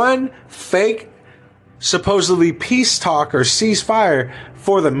one fake, supposedly peace talk or ceasefire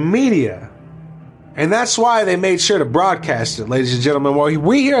for the media. And that's why they made sure to broadcast it, ladies and gentlemen. Well,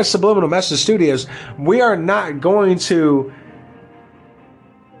 we here at Subliminal Message Studios, we are not going to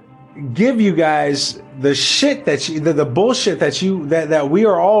give you guys the shit the bullshit that we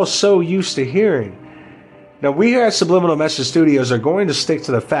are all so used to hearing. Now, we here at Subliminal Message Studios are going to stick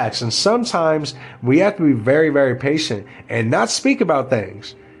to the facts, and sometimes we have to be very, very patient and not speak about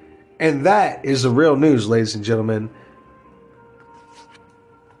things. And that is the real news, ladies and gentlemen.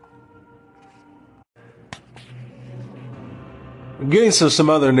 Getting some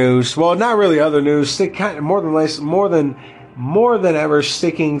other news. Well, not really other news. More than ever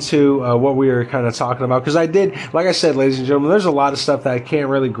sticking to what we were kind of talking about, because like I said, ladies and gentlemen, there's a lot of stuff that I can't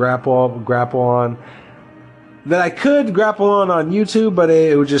really grapple on, that I could grapple on YouTube, but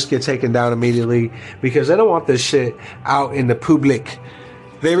it would just get taken down immediately, because they don't want this shit out in the public.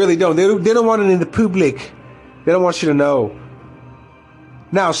 They really don't. They don't want it in the public. They don't want you to know.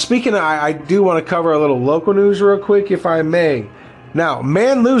 Now, speaking of, I do want to cover a little local news real quick, if I may. Now,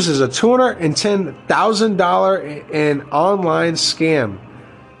 man loses a $210,000 in online scam.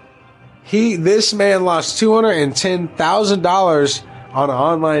 This man lost $210,000 on an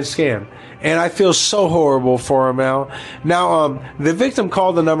online scam. And I feel so horrible for him now. Now, the victim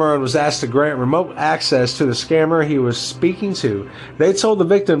called the number and was asked to grant remote access to the scammer he was speaking to. They told the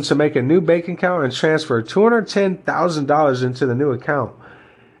victim to make a new bank account and transfer $210,000 into the new account.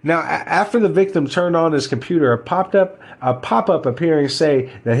 Now, after the victim turned on his computer, a pop-up appearing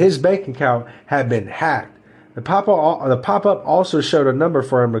say that his bank account had been hacked. The pop-up also showed a number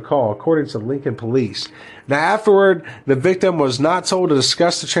for him to call, according to Lincoln Police. Now, afterward, the victim was not told to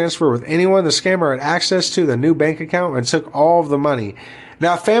discuss the transfer with anyone. The scammer had access to the new bank account and took all of the money.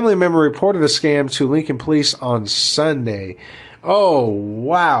 Now, a family member reported the scam to Lincoln Police on Sunday. Oh,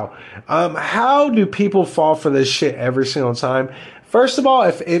 wow. How do people fall for this shit every single time? First of all,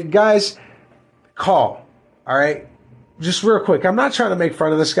 if guys, call, all right? Just real quick. I'm not trying to make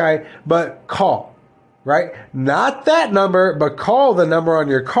fun of this guy, but call, right? Not that number, but call the number on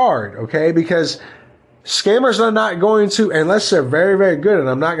your card, okay? Because scammers are not going to, unless they're very, very good, and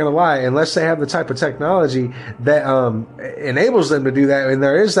I'm not going to lie, unless they have the type of technology that enables them to do that, and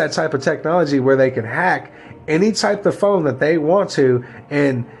there is that type of technology where they can hack any type of phone that they want to,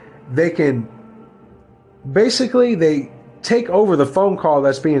 and they can, basically, they take over the phone call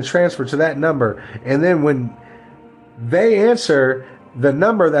that's being transferred to that number, and then when they answer, the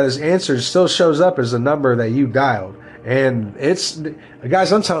number that is answered still shows up as the number that you dialed. And it's,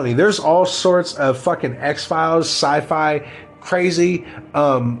 guys, I'm telling you, there's all sorts of fucking X-Files, sci-fi, crazy,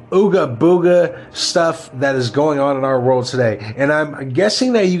 ooga booga stuff that is going on in our world today. And I'm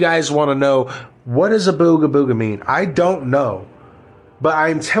guessing that you guys want to know, what does a booga booga mean? I don't know. But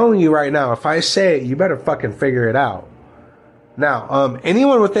I'm telling you right now, if I say it, you better fucking figure it out. Now,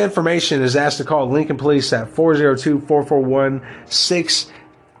 anyone with information is asked to call Lincoln Police at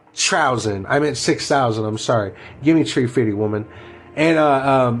 402-441-6000. I meant 6,000, I'm sorry. Give me 350, woman.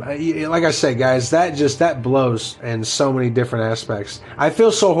 And like I said, guys, that blows in so many different aspects. I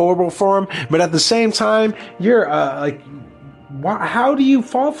feel so horrible for him, but at the same time, you're like, how do you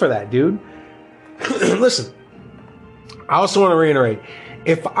fall for that, dude? Listen, I also want to reiterate,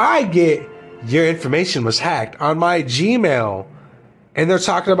 if I get your information was hacked on my Gmail and they're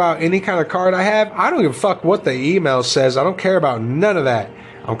talking about any kind of card I have, I don't give a fuck what the email says. I don't care about none of that.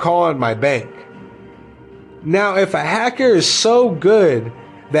 I'm calling my bank. Now, if a hacker is so good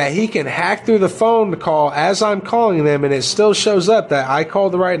that he can hack through the phone call as I'm calling them and it still shows up that I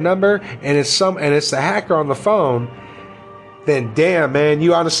called the right number and it's the hacker on the phone, then damn, man,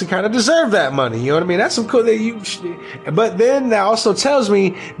 you honestly kind of deserve that money. You know what I mean? That's some cool but then that also tells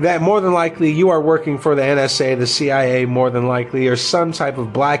me that more than likely you are working for the NSA, the CIA, more than likely, or some type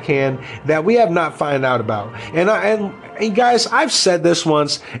of black hand that we have not found out about. And guys, I've said this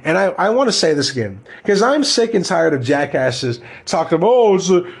once, and I want to say this again, because I'm sick and tired of jackasses talking about, it's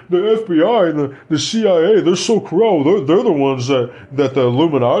the FBI and the CIA, they're so corrupt, they're the ones that the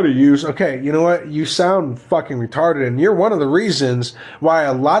Illuminati use. Okay, you know what? You sound fucking retarded, and you're one of the reasons why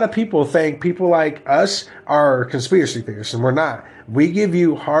a lot of people think people like us are conspiracy theorists, and we're not. We give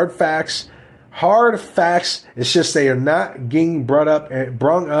you hard facts. Hard facts. It's just they are not getting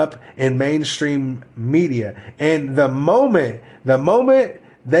brung up in mainstream media. And the moment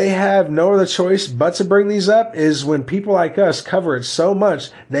they have no other choice but to bring these up is when people like us cover it so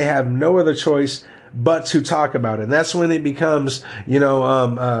much they have no other choice but to talk about it. And that's when it becomes,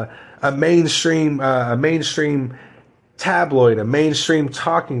 a mainstream tabloid, a mainstream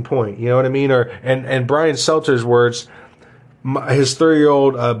talking point. You know what I mean? Or and Brian Seltzer's words, his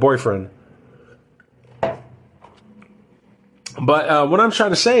 3-year-old boyfriend. But what I'm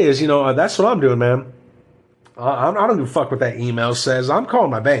trying to say is, that's what I'm doing, man. I don't give a fuck what that email says. I'm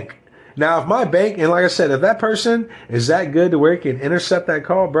calling my bank. Now, if my bank, and like I said, if that person is that good to where it can intercept that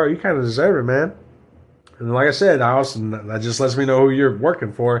call, bro, you kind of deserve it, man. And like I said, that just lets me know who you're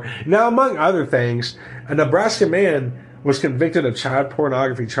working for. Now, among other things, a Nebraska man was convicted of child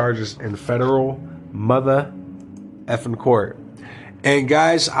pornography charges in federal mother effing court. And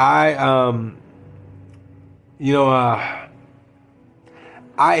guys, I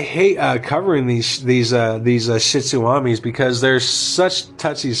hate covering these shitsuamis because they're such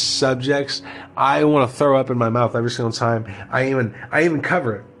touchy subjects. I want to throw up in my mouth every single time I even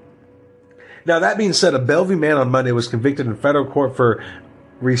cover it. Now, that being said, a Bellevue man on Monday was convicted in federal court for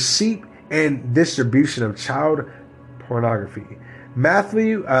receipt and distribution of child pornography.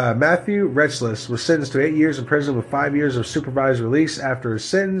 Matthew Retchless was sentenced to 8 years in prison with 5 years of supervised release. After his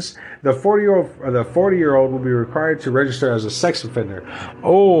sentence, the 40-year-old will be required to register as a sex offender.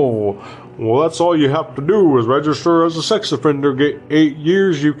 Oh, well, that's all you have to do is register as a sex offender. Get 8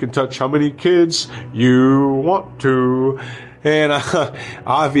 years. You can touch how many kids you want to. And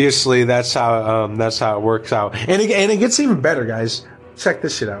obviously, that's how it works out. And it gets even better, guys. Check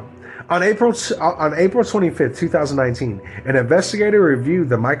this shit out. On April 25th, 2019, an investigator reviewed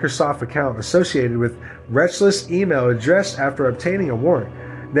the Microsoft account associated with Retchless' email address after obtaining a warrant.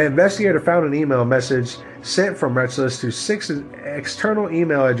 The investigator found an email message sent from Retchless to 6 external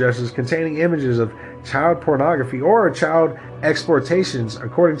email addresses containing images of child pornography or child exploitations,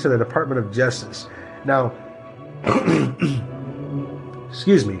 according to the Department of Justice. Now,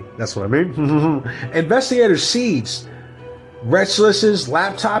 excuse me, that's what I mean. Investigators seized Retchless's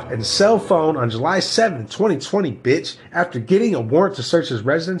laptop and cell phone on July 7, 2020, bitch. After getting a warrant to search his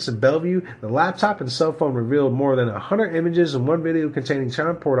residence in Bellevue, the laptop and cell phone revealed more than 100 images and one video containing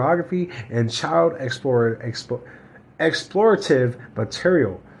child pornography and child explorative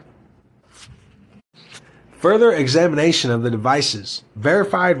material. Further examination of the devices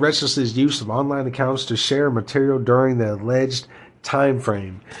verified Retchless's use of online accounts to share material during the alleged time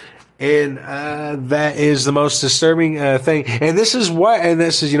frame. And that is the most disturbing thing. And this is,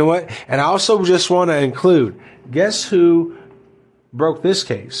 you know what? And I also just want to include, guess who broke this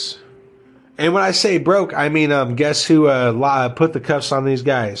case? And when I say broke, I mean, guess who put the cuffs on these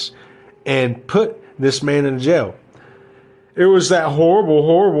guys and put this man in jail? It was that horrible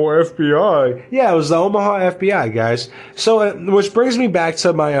FBI. Yeah, it was the Omaha FBI, guys. So, which brings me back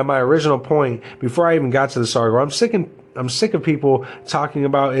to my original point before I even got to this article. I'm sick of people talking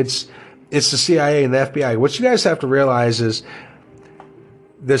about it's the CIA and the FBI. What you guys have to realize is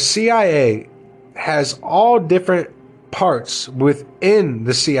the CIA has all different parts within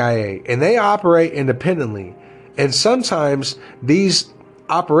the CIA, and they operate independently. And sometimes these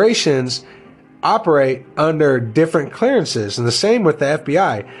operations operate under different clearances, and the same with the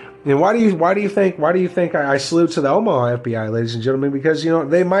FBI. And why do you think I salute to the Omaha FBI, ladies and gentlemen? Because, you know,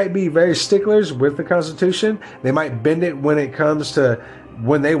 they might be very sticklers with the Constitution. They might bend it when it comes to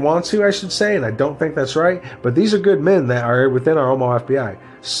when they want to, I should say, and I don't think that's right. But these are good men that are within our Omaha FBI.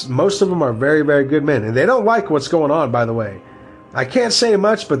 Most of them are very, very good men, and they don't like what's going on, by the way. I can't say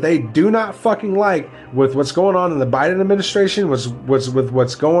much, but they do not fucking like with what's going on in the Biden administration, with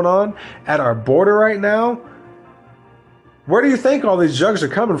what's going on at our border right now. Where do you think all these drugs are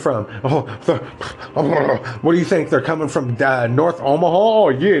coming from? What do you think? They're coming from North Omaha? Oh,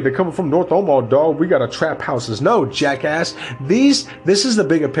 yeah, they're coming from North Omaha, dog. We got to trap houses. No, jackass. This is the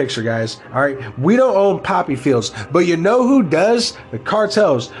bigger picture, guys. All right? We don't own poppy fields. But you know who does? The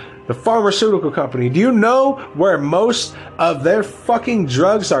cartels. The pharmaceutical company. Do you know where most of their fucking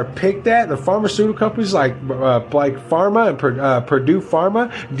drugs are picked at? The pharmaceutical companies like Pharma and Purdue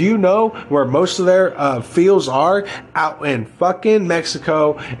Pharma. Do you know where most of their fields are? Out in fucking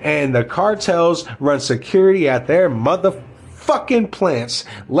Mexico. And the cartels run security at their motherfucking plants.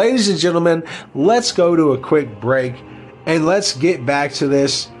 Ladies and gentlemen, let's go to a quick break and let's get back to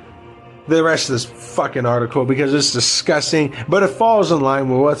the rest of this fucking article, because it's disgusting, but it falls in line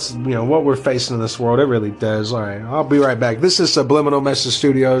with what we're facing in this world. It really does. All right, I'll be right back. This is Subliminal Message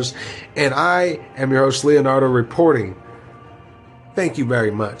Studios, and I am your host, Leonardo, reporting. Thank you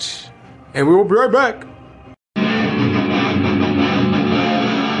very much, and we will be right back.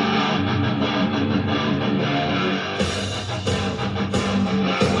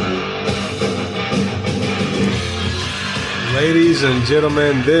 Ladies and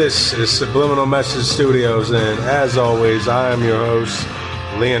gentlemen, this is Subliminal Message Studios, and as always, I am your host,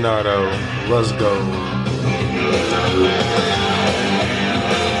 Leonardo. Let's go.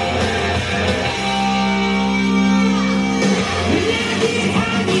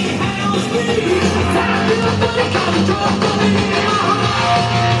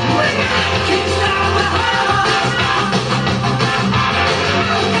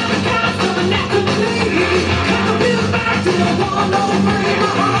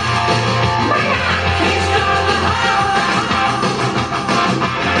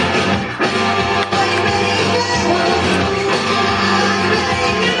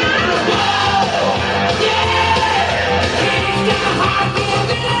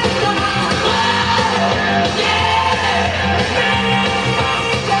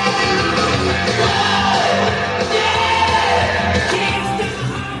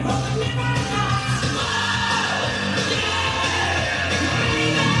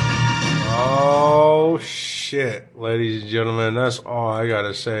 Shit, ladies and gentlemen, that's all I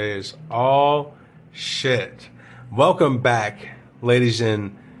gotta say is all shit. Welcome back, ladies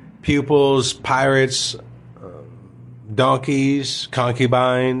and pupils, pirates, donkeys,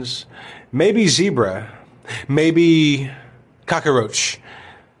 concubines, maybe zebra, maybe cockroach,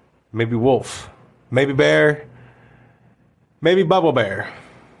 maybe wolf, maybe bear, maybe bubble bear.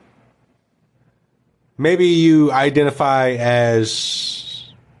 Maybe you identify as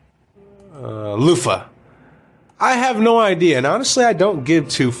loofah. I have no idea, and honestly, I don't give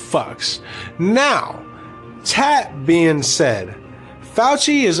two fucks. Now, that being said,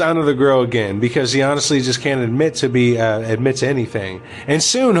 Fauci is under the grill again because he honestly just can't admit to anything. And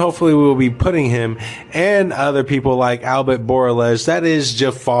soon, hopefully, we will be putting him and other people like Albert Bourles, that is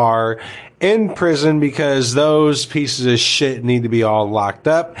Jafar, in prison because those pieces of shit need to be all locked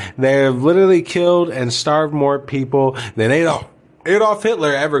up. They've literally killed and starved more people than Adolf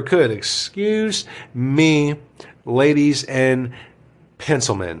Hitler ever could. Excuse me, ladies and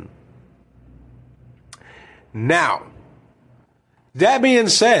pencilmen. Now, that being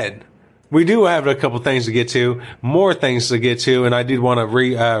said, we do have a couple things to get to, more things to get to, and I did want to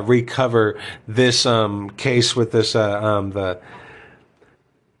recover this case with this Mr.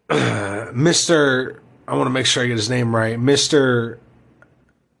 I want to make sure I get his name right, Mr.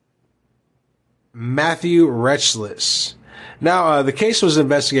 Matthew Rechless. Now, the case was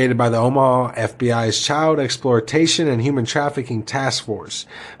investigated by the Omaha FBI's Child Exploitation and Human Trafficking Task Force,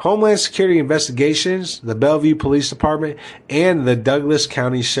 Homeland Security Investigations, the Bellevue Police Department, and the Douglas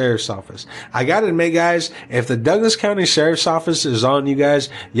County Sheriff's Office. I gotta admit, guys, if the Douglas County Sheriff's Office is on you guys,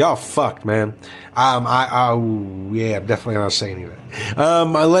 y'all fucked, man. I'm definitely not saying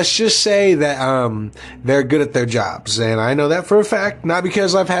that. Let's just say that they're good at their jobs, and I know that for a fact. Not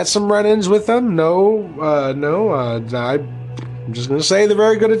because I've had some run-ins with them. I'm just going to say they're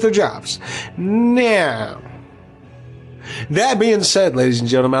very good at their jobs. Now, that being said, ladies and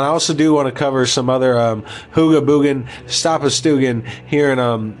gentlemen, I also do want to cover some other Hooga Boogan, Stop a Stugan here in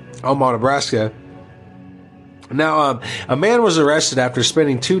Omaha, Nebraska. Now, a man was arrested after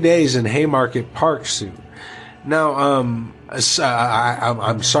spending 2 days in Haymarket Park Zoo. Now, I'm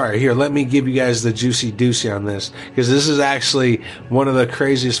sorry. Here, let me give you guys the juicy doocy on this, because this is actually one of the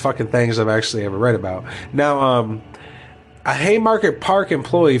craziest fucking things I've actually ever read about. Now, a Haymarket Park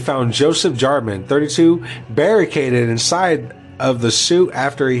employee found Joseph Jarman, 32, barricaded inside of the suit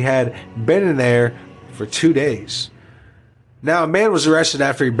after he had been in there for 2 days. Now, a man was arrested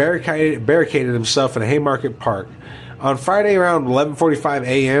after he barricaded himself in a Haymarket Park. On Friday around 11:45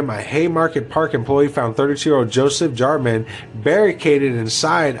 a.m., a Haymarket Park employee found 32-year-old Joseph Jarman barricaded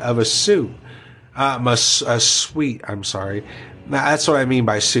inside of a suit. A suite, I'm sorry. That's what I mean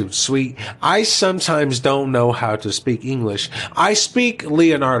by suit. Suite. I sometimes don't know how to speak English. I speak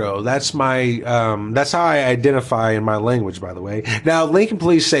Leonardo. That's how I identify in my language, by the way. Now, Lincoln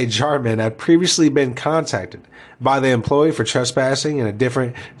police say Jarman had previously been contacted by the employee for trespassing in a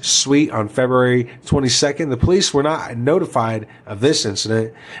different suite on February 22nd. The police were not notified of this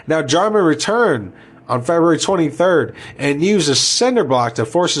incident. Now, Jarman returned on February 23rd and used a cinder block to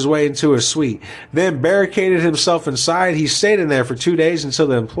force his way into a suite, then barricaded himself inside. He stayed in there for 2 days until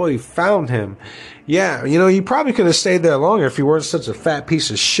the employee found him. Yeah, you probably could have stayed there longer if you weren't such a fat piece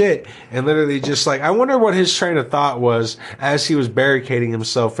of shit and literally just I wonder what his train of thought was as he was barricading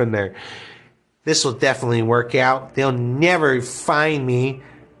himself in there. This will definitely work out. They'll never find me.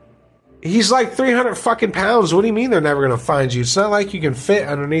 He's like 300 fucking pounds. What do you mean they're never going to find you? It's not like you can fit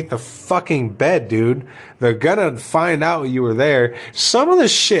underneath the fucking bed, dude. They're going to find out you were there. Some of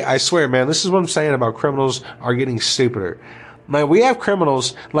this shit, I swear, man, this is what I'm saying about criminals are getting stupider. Like, we have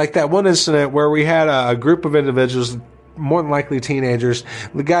criminals like that one incident where we had a group of individuals, more than likely teenagers.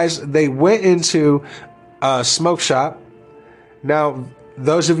 The guys, they went into a smoke shop. Now,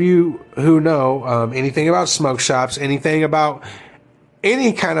 those of you who know anything about smoke shops, anything about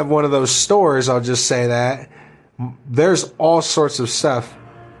any kind of one of those stores, I'll just say that there's all sorts of stuff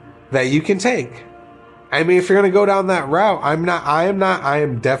that you can take. I mean, if you're going to go down that route, I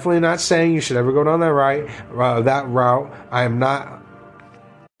am definitely not saying you should ever go down that route. I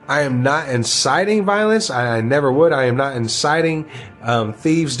am not inciting violence. I never would. I am not inciting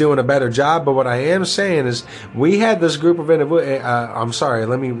thieves doing a better job. But what I am saying is we had this group of individuals. I'm sorry.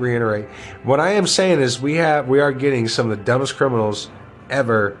 Let me reiterate. What I am saying is we are getting some of the dumbest criminals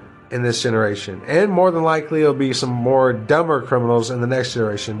ever in this generation. And more than likely, it'll be some more dumber criminals in the next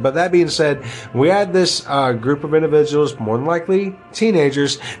generation. But that being said, we had this group of individuals, more than likely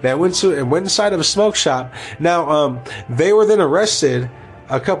teenagers, that went inside of a smoke shop. Now, they were then arrested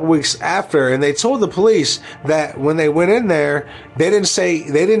a couple weeks after, and they told the police that when they went in there, they didn't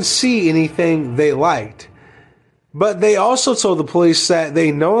see anything they liked. But they also told the police that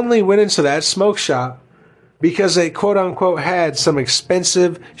they knowingly went into that smoke shop because they quote unquote had some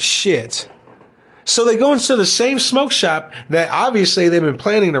expensive shit. So they go into the same smoke shop that obviously they've been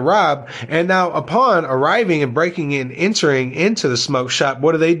planning to rob, and now upon arriving and breaking in, entering into the smoke shop,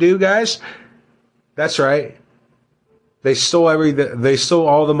 what do, guys? That's right. They stole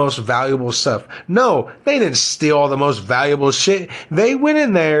all the most valuable stuff. No, they didn't steal all the most valuable shit. They went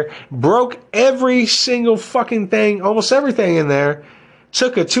in there, broke every single fucking thing, almost everything in there,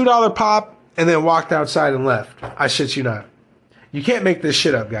 took a $2 pop, and then walked outside and left. I shit you not. You can't make this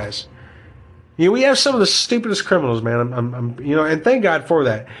shit up, guys. We have some of the stupidest criminals, man. And thank God for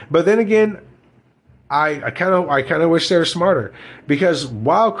that. But then again, I kind of wish they were smarter, because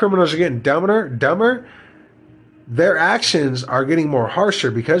while criminals are getting dumber, their actions are getting more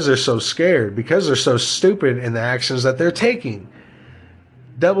harsher because they're so scared, because they're so stupid in the actions that they're taking.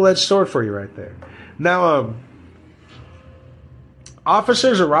 Double-edged sword for you right there. Now,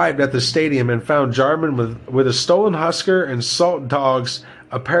 officers arrived at the stadium and found Jarman with a stolen Husker and Salt Dogs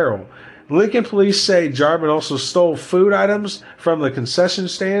apparel. Lincoln police say Jarman also stole food items from the concession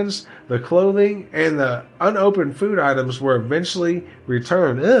stands. The clothing and the unopened food items were eventually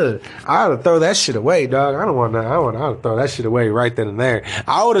returned. Ugh, I ought to throw that shit away, dog. I ought to throw that shit away right then and there.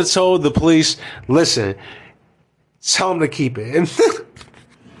 I would have told the police, listen, tell them to keep it.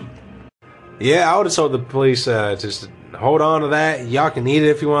 Yeah, I would have told the police just hold on to that. Y'all can eat it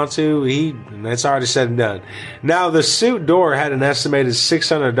if you want to. That's already said and done. Now, the suit door had an estimated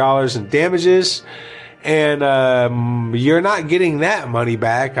 $600 in damages, and you're not getting that money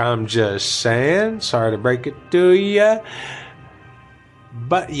back. I'm just saying. Sorry to break it to you.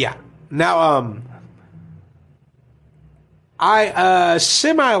 But, yeah. Now, I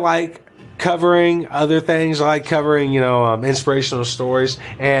semi-like covering other things. I like covering, inspirational stories.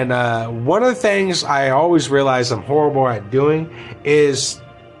 And one of the things I always realize I'm horrible at doing is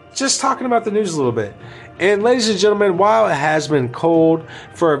just talking about the news a little bit. And ladies and gentlemen, while it has been cold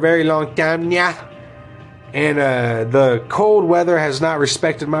for a very long time, and the cold weather has not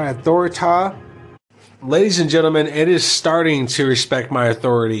respected my authority, ladies and gentlemen, it is starting to respect my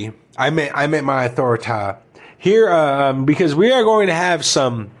authority. I meant my authority here, because we are going to have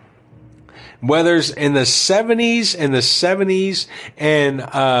some weathers in the 70s and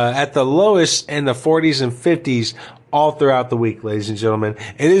at the lowest in the 40s and 50s all throughout the week, ladies and gentlemen.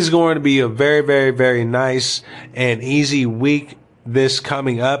 It is going to be a very, very, very nice and easy week this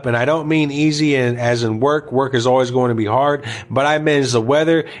coming up, and I don't mean easy as in work. Work is always going to be hard, but I mean as the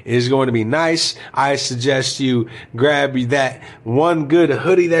weather is going to be nice. I suggest you grab that one good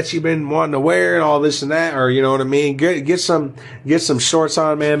hoodie that you've been wanting to wear and all this and that, or you know what I mean. Get some shorts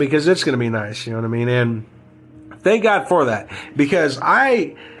on, man, because it's going to be nice. You know what I mean, and thank God for that, because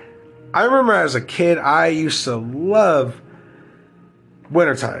I remember as a kid I used to love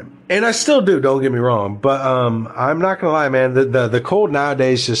wintertime. And I still do, don't get me wrong. But I'm not going to lie, man. The cold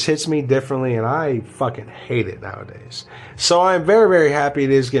nowadays just hits me differently, and I fucking hate it nowadays. So I'm very, very happy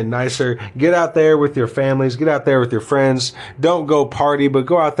it is getting nicer. Get out there with your families. Get out there with your friends. Don't go party, but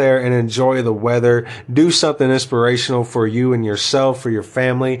go out there and enjoy the weather. Do something inspirational for you and yourself, for your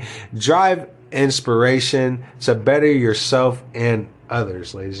family. Drive inspiration to better yourself and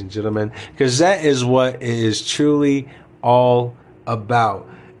others, ladies and gentlemen. Because that is what it is truly all about.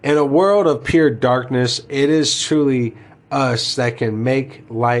 In a world of pure darkness, it is truly us that can make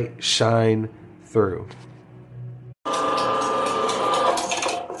light shine through. As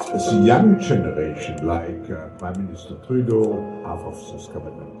a young generation, like Prime Minister Trudeau, half of this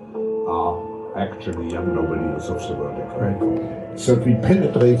cabinet are actually young nobles of the world economy. So we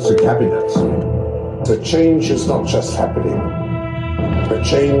penetrate the cabinet. The change is not just happening. The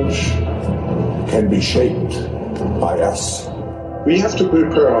change can be shaped by us. We have to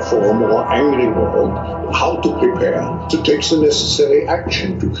prepare for a more angry world. How to prepare? To take the necessary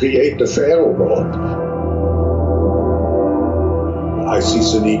action to create a fairer world. I see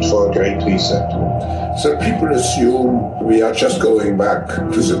the need for a great reset. So people assume we are just going back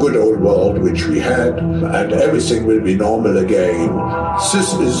to the good old world which we had, and everything will be normal again.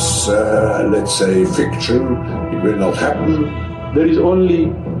 This is, let's say, fiction. It will not happen. There is only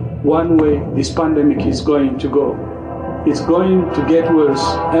one way this pandemic is going to go. It's going to get worse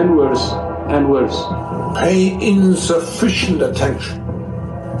and worse and worse. Pay insufficient attention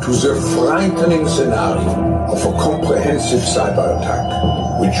to the frightening scenario of a comprehensive cyber attack,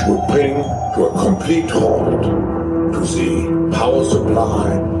 which would bring to a complete halt to the power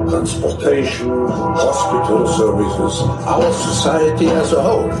supply, transportation, hospital services, our society as a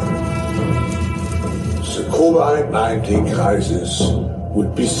whole. The COVID-19 crisis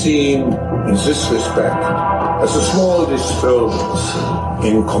would be seen in this respect as a small disturbance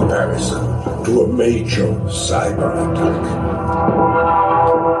in comparison to a major cyber attack.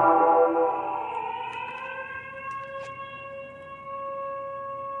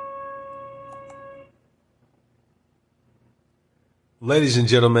 Ladies and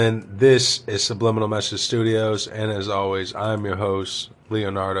gentlemen, this is Subliminal Message Studios, and as always, I'm your host,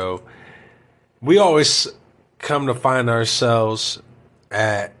 Leonardo. We always come to find ourselves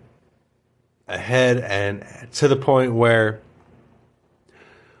at ahead and to the point where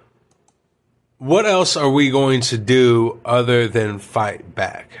what else are we going to do other than fight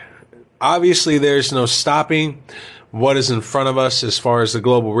back? Obviously, there's no stopping what is in front of us as far as the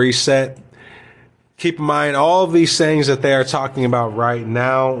global reset. Keep in mind, all of these things that they are talking about right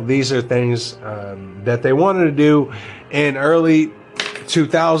now, these are things that they wanted to do in early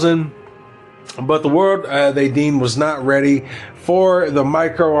 2000, but the world they deemed was not ready for the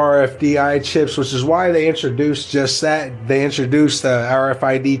micro RFID chips, which is why they introduced just that. They introduced the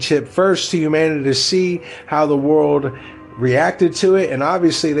RFID chip first to humanity to see how the world reacted to it, and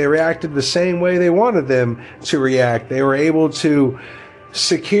obviously they reacted the same way they wanted them to react. They were able to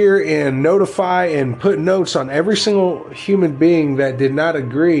secure and notify and put notes on every single human being that did not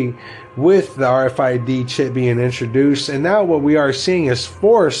agree with the RFID chip being introduced. And now what we are seeing is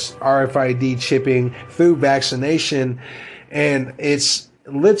forced RFID chipping through vaccination, and it's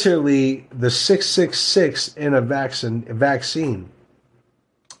literally the 666 in a vaccine.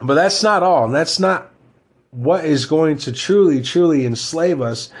 But that's not all, and that's not what is going to truly enslave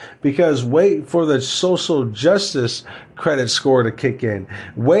us, because wait for the social justice credit score to kick in.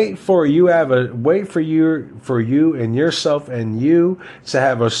 Wait for you and yourself and you to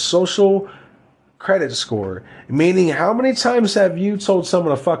have a social credit score. Meaning, how many times have you told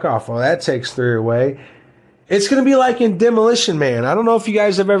someone to fuck off? Well, that takes 3 away. It's going to be like in Demolition Man. I don't know if you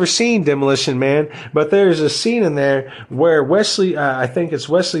guys have ever seen Demolition Man, but there's a scene in there where I think it's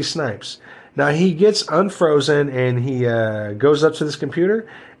Wesley Snipes. Now, he gets unfrozen and he goes up to this computer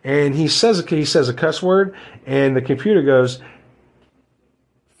and he says a cuss word, and the computer goes,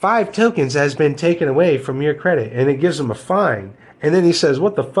 5 tokens has been taken away from your credit, and it gives him a fine. And then he says,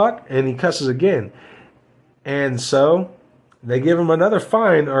 what the fuck? And he cusses again. And so they give him another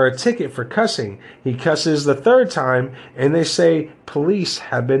fine or a ticket for cussing. He cusses the 3rd time, and they say police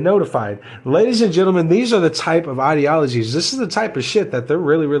have been notified. Ladies and gentlemen, these are the type of ideologies. This is the type of shit that they're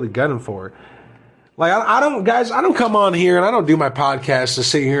really, really gunning for. Like, I don't come on here and I don't do my podcast to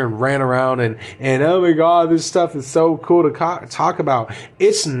sit here and rant around and oh my God, this stuff is so cool to talk about.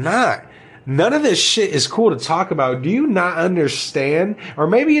 It's not. None of this shit is cool to talk about. Do you not understand? Or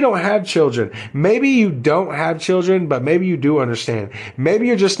maybe you don't have children. Maybe you don't have children, but maybe you do understand. Maybe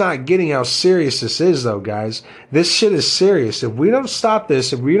you're just not getting how serious this is, though, guys. This shit is serious. If we don't stop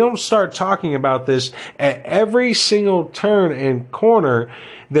this, if we don't start talking about this at every single turn and corner,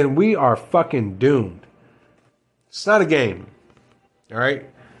 then we are fucking doomed. It's not a game. All right?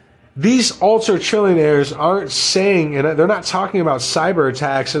 These ultra trillionaires aren't saying, and they're not talking about cyber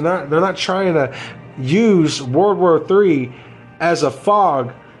attacks, and they're not trying to use World War III as a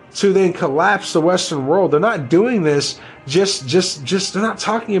fog to then collapse the Western world. They're not doing this they're not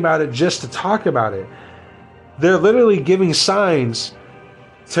talking about it just to talk about it. They're literally giving signs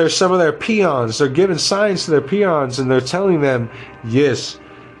to some of their peons. They're giving signs to their peons, and they're telling them, yes,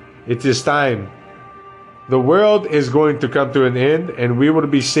 it is time. The world is going to come to an end, and we will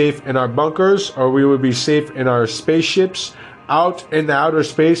be safe in our bunkers, or we will be safe in our spaceships out in the outer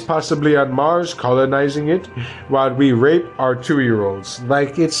space, possibly on Mars, colonizing it, while we rape our 2-year-olds.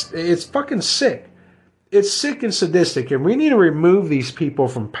 Like, it's fucking sick. It's sick and sadistic, and we need to remove these people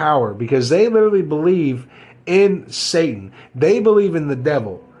from power because they literally believe in Satan. They believe in the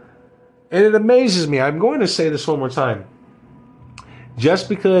devil. And it amazes me. I'm going to say this one more time. Just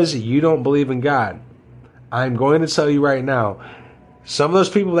because you don't believe in God, I'm going to tell you right now, some of those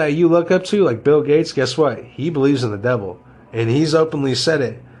people that you look up to, like Bill Gates, guess what? He believes in the devil. And he's openly said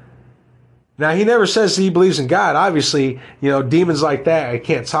it. Now, he never says he believes in God. Obviously, demons like that, I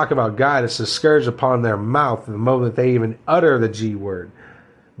can't talk about God. It's a scourge upon their mouth the moment they even utter the G word.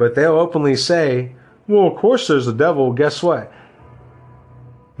 But they'll openly say, well, of course there's a devil. Guess what?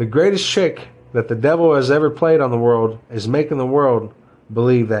 The greatest trick that the devil has ever played on the world is making the world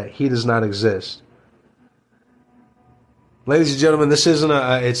believe that he does not exist. Ladies and gentlemen, this isn't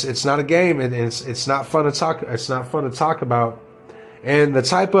it's not a game, and it's not fun to talk. It's not fun to talk about. And the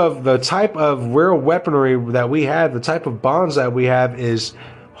type of real weaponry that we have, the type of bombs that we have, is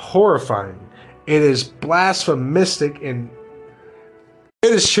horrifying. It is blasphemistic, and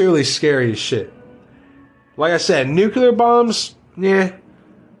it is truly scary as shit. Like I said, nuclear bombs, yeah,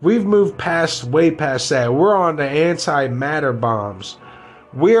 we've moved way past that. We're on to antimatter bombs.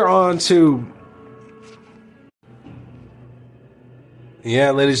 We're on to...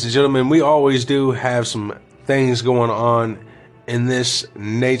 Yeah, ladies and gentlemen, we always do have some things going on in this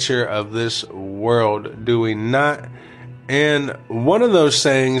nature of this world, do we not? And one of those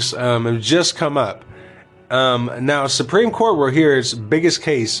things have just come up. Now, Supreme Court will hear its biggest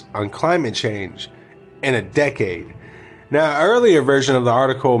case on climate change in a decade. Now, an earlier version of the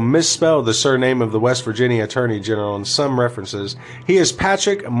article misspelled the surname of the West Virginia Attorney General in some references. He is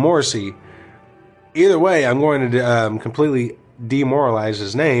Patrick Morrisey. Either way, I'm going to completely demoralize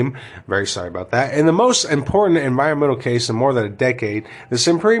his name. Very sorry about that. In the most important environmental case in more than a decade, the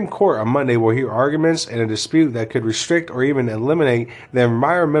Supreme Court on Monday will hear arguments in a dispute that could restrict or even eliminate the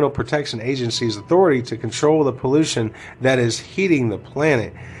Environmental Protection Agency's authority to control the pollution that is heating the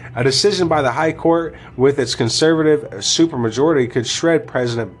planet. A decision by the High Court with its conservative supermajority could shred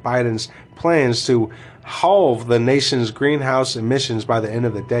President Biden's plans to halve the nation's greenhouse emissions by the end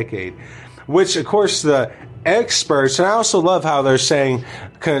of the decade. Which, of course, the experts, and I also love how they're saying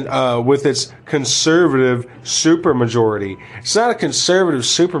with its conservative supermajority. It's not a conservative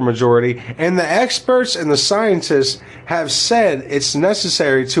supermajority, and the experts and the scientists have said it's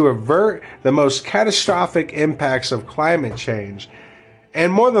necessary to avert the most catastrophic impacts of climate change.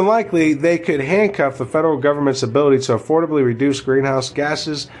 And more than likely, they could handcuff the federal government's ability to affordably reduce greenhouse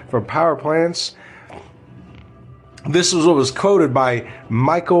gases from power plants. This was what was quoted by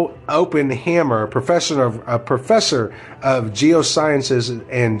Michael Oppenheimer, a professor of geosciences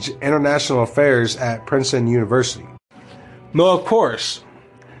and international affairs at Princeton University. No, of course,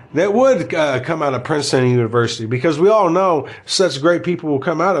 that would come out of Princeton University, because we all know such great people will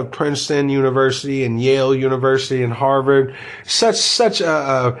come out of Princeton University and Yale University and Harvard. Such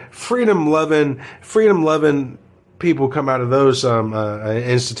freedom-loving people come out of those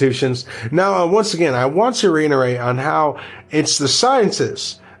institutions. Now, once again, I want to reiterate on how it's the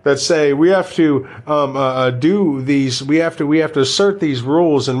scientists that say we have to do these. We have to assert these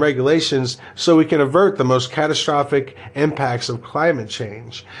rules and regulations so we can avert the most catastrophic impacts of climate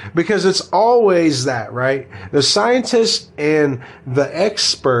change. Because it's always that, right? The scientists and the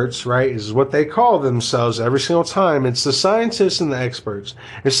experts, right, is what they call themselves every single time. It's the scientists and the experts.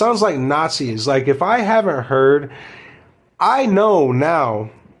 It sounds like Nazis. Like, if I haven't heard, I know now.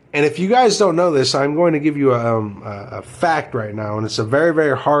 And if you guys don't know this, I'm going to give you a fact right now, and it's a very,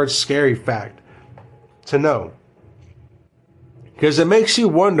 very hard, scary fact to know. Because it makes you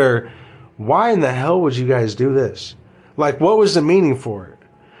wonder, why in the hell would you guys do this? Like, what was the meaning for it?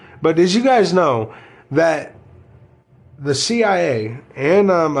 But did you guys know that the CIA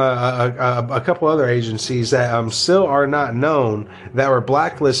and a couple other agencies that still are not known, that were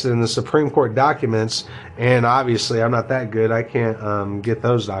blacklisted in the Supreme Court documents, and obviously I'm not that good, I can't get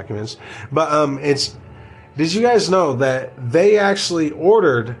those documents, but did you guys know that they actually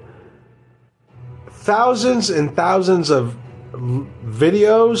ordered thousands and thousands of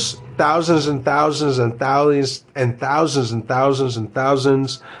videos, thousands and thousands and thousands and thousands and thousands and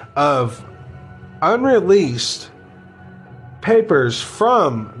thousands of unreleased papers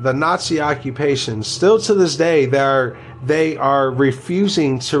from the Nazi occupation? Still to this day, they are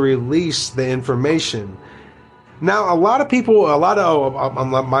refusing to release the information. Now, a lot of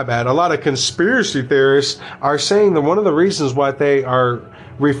conspiracy theorists are saying that one of the reasons why they are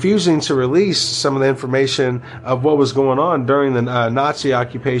refusing to release some of the information of what was going on during the Nazi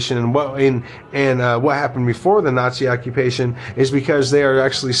occupation and what happened before the Nazi occupation is because they are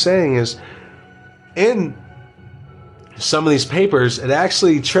actually saying is in some of these papers, it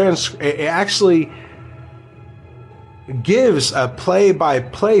actually gives a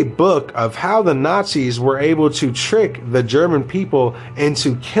play-by-play book of how the Nazis were able to trick the German people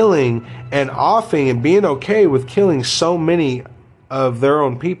into killing and offing and being okay with killing so many of their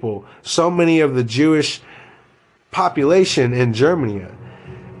own people, so many of the Jewish population in Germany.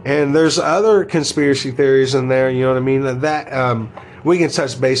 And there's other conspiracy theories in there, you know what I mean, that we can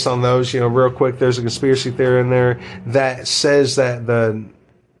touch base on those, real quick. There's a conspiracy theory in there that says that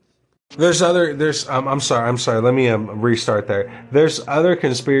I'm sorry, let me restart there. There's other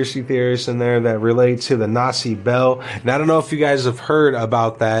conspiracy theories in there that relate to the Nazi bell. And I don't know if you guys have heard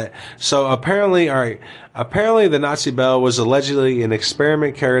about that. So apparently the Nazi bell was allegedly an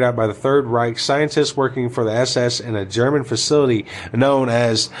experiment carried out by the Third Reich scientists working for the SS in a German facility known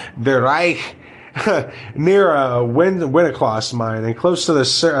as the Reich near Winterklaas mine and close to the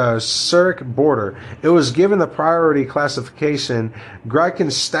Zurich border. It was given the priority classification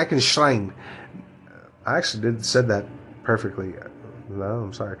Stackenstein. I actually said that perfectly. No,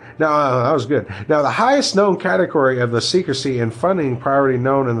 I'm sorry. No, that was good. Now, the highest known category of the secrecy and funding priority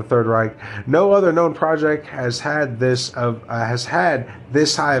known in the Third Reich. No other known project has had this high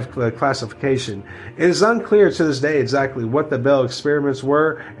of classification. It is unclear to this day exactly what the Bell experiments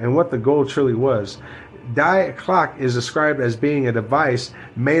were and what the goal truly was. Die clock is described as being a device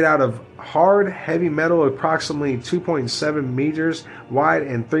made out of hard, heavy metal, approximately 2.7 meters wide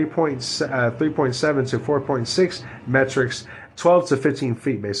and 3.7 to 4.6 metrics. 12 to 15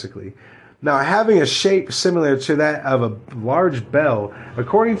 feet, basically. Now, having a shape similar to that of a large bell,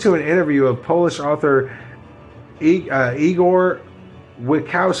 according to an interview of Polish author Igor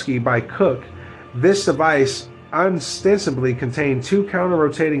Wikowski by Cook, this device ostensibly contained two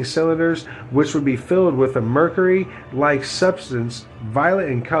counter-rotating cylinders which would be filled with a mercury-like substance, violet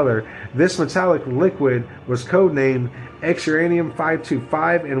in color. This metallic liquid was codenamed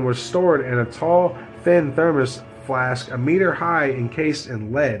X-uranium-525 and was stored in a tall, thin thermos flask a meter high encased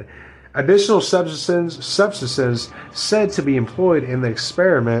in lead. Additional substances said to be employed in the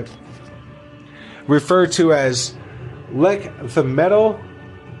experiment, referred to as light metal,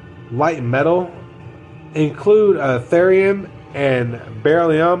 include therium and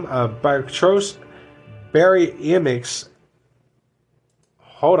beryllium baryemics.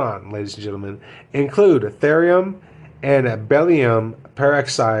 Hold on, ladies and gentlemen. Include therium and beryllium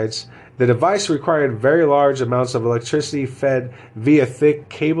peroxides. The device required very large amounts of electricity fed via thick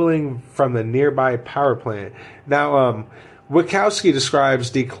cabling from the nearby power plant. Now, Wikowski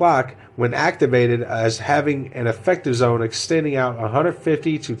describes the clock, when activated, as having an effective zone extending out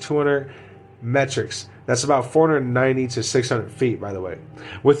 150 to 200 metrics. That's about 490 to 600 feet, by the way.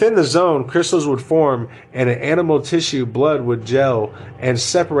 Within the zone, crystals would form and an animal tissue blood would gel and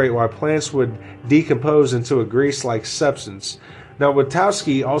separate while plants would decompose into a grease-like substance. Now,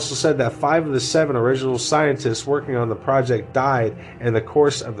 Witowski also said that 5 of the 7 original scientists working on the project died in the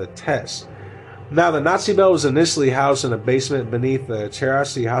course of the test. Now, the Nazi bell was initially housed in a basement beneath the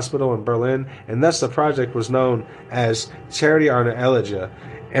Charity Hospital in Berlin, and thus the project was known as Charity Arnelige.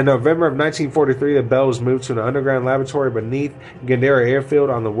 In November of 1943, the Bell was moved to an underground laboratory beneath Gandera Airfield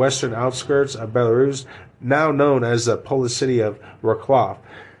on the western outskirts of Belarus, now known as the Polish city of Wrocław.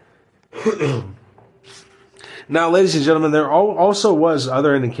 Now, ladies and gentlemen, there also was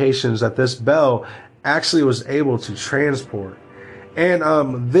other indications that this Bell actually was able to transport.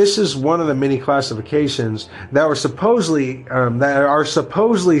 And this is one of the many classifications that were supposedly that are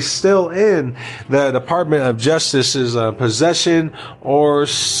supposedly still in the Department of Justice's possession, or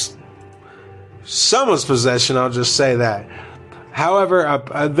someone's possession. I'll just say that. However,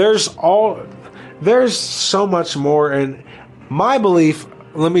 there's so much more. And my belief,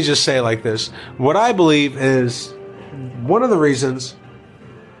 let me just say it like this: what I believe is one of the reasons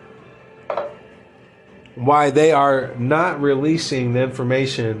why they are not releasing the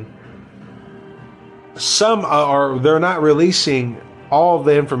information. They're not releasing all of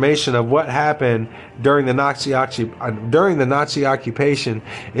the information of what happened during the Nazi occupation,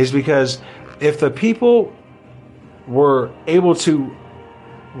 is because if the people were able to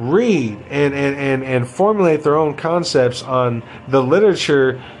read and formulate their own concepts on the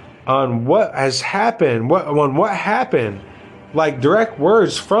literature on what has happened, what happened, like direct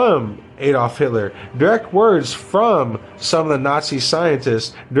words from Adolf Hitler, direct words from some of the Nazi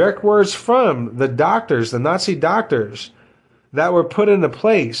scientists, direct words from the doctors, the Nazi doctors that were put into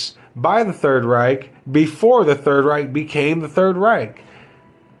place by the Third Reich before the Third Reich became the Third Reich.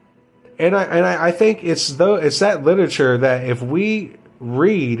 And I think it's that literature that if we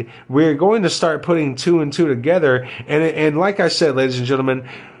read, we're going to start putting two and two together. And like I said, ladies and gentlemen,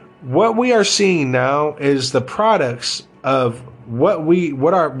 what we are seeing now is the products of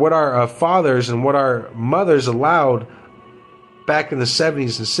what our fathers and what our mothers allowed back in the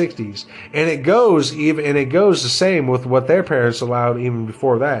 70s and 60s, and it goes the same with what their parents allowed even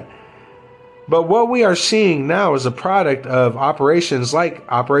before that. But what we are seeing now is a product of operations like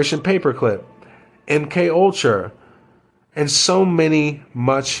Operation Paperclip, MK Ultra, and so many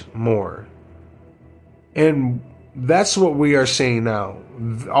much more. And that's what we are seeing now.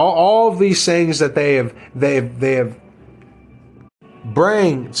 All of these things that they have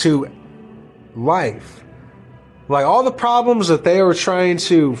bring to life, like all the problems that they were trying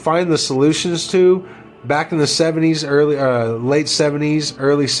to find the solutions to back in the 70s, late 70s,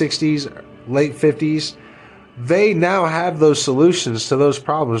 early 60s, late 50s, they now have those solutions to those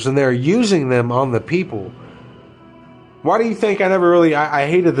problems, and they're using them on the people. Why do you think I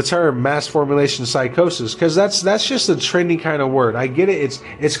hated the term mass formulation psychosis? Because that's just a trendy kind of word. I get it.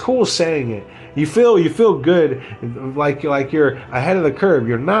 It's cool saying it. You feel good, like you're ahead of the curve.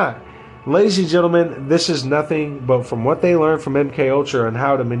 You're not. Ladies and gentlemen, this is nothing but from what they learned from MK Ultra on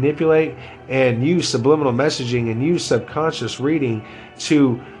how to manipulate and use subliminal messaging and use subconscious reading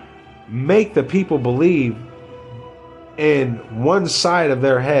to make the people believe in one side of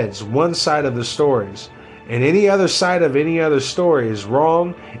their heads, one side of the stories. And any other side of any other story is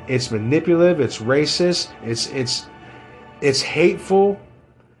wrong. It's manipulative. It's racist. It's hateful.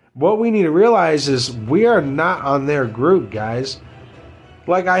 What we need to realize is we are not on their group, guys.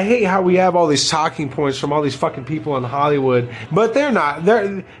 Like, I hate how we have all these talking points from all these fucking people in Hollywood, but they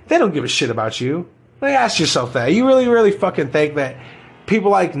don't give a shit about you. Like, ask yourself that. You really fucking think that people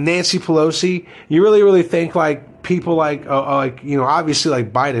like Nancy Pelosi, you really think like people like obviously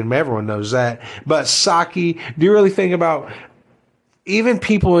like Biden, everyone knows that, but Psaki, do you really think about even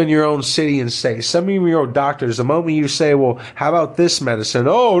people in your own city and state, some of your own doctors, the moment you say, well, how about this medicine?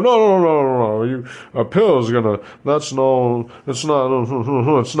 Oh, no. A pill's it's not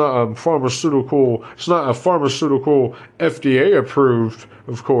a pharmaceutical FDA approved,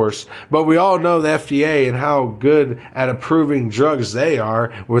 of course. But we all know the FDA and how good at approving drugs they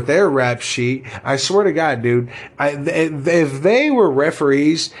are with their rap sheet. I swear to God, dude, if they were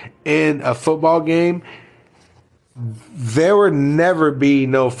referees in a football game, there would never be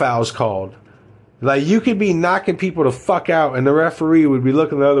no fouls called. Like, you could be knocking people the fuck out, and the referee would be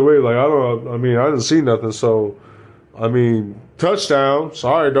looking the other way, like, I didn't see nothing, so, touchdown.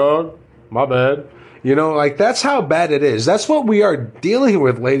 Sorry, dog. My bad. Like, that's how bad it is. That's what we are dealing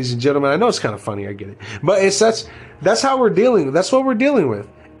with, ladies and gentlemen. I know it's kind of funny, I get it. But that's how we're dealing with. That's what we're dealing with.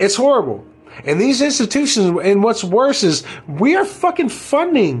 It's horrible. And these institutions, and what's worse is, we are fucking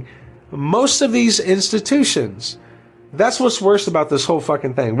funding most of these institutions. That's what's worse about this whole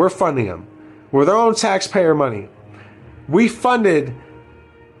fucking thing. We're funding them with our own taxpayer money. We funded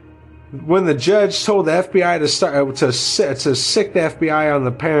when the judge told the FBI to sick the FBI on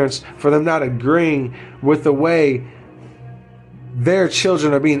the parents for them not agreeing with the way their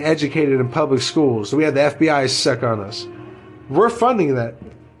children are being educated in public schools. So we had the FBI suck on us. We're funding that.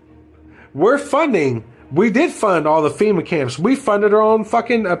 We're funding We did fund all the FEMA camps. We funded our own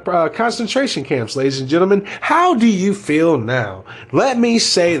fucking concentration camps, ladies and gentlemen. How do you feel now? Let me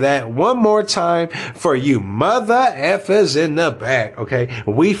say that one more time for you mother effers in the back, okay?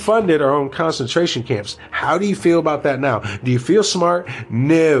 We funded our own concentration camps. How do you feel about that now? Do you feel smart?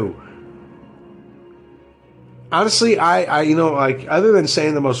 No. Honestly, I you know, like, other than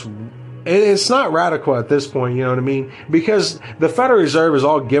saying the most... It's not radical at this point, you know what I mean? Because the Federal Reserve is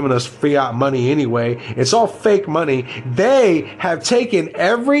all giving us fiat money anyway. It's all fake money. They have taken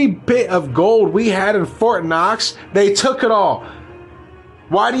every bit of gold we had in Fort Knox. They took it all.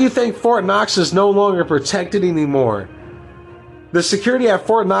 Why do you think Fort Knox is no longer protected anymore? The security at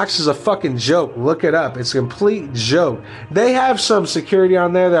Fort Knox is a fucking joke. Look it up. It's a complete joke. They have some security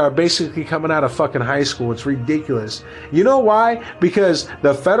on there that are basically coming out of fucking high school. It's ridiculous. You know why? Because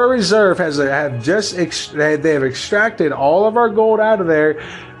the Federal Reserve have extracted all of our gold out of there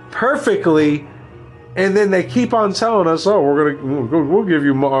perfectly, and then they keep on telling us, "Oh, we'll give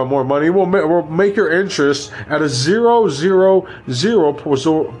you more money. We'll make your interest at a 0.0."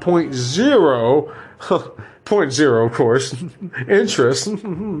 0.0, of course, interest.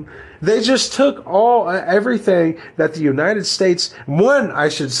 They just took everything that the United States, one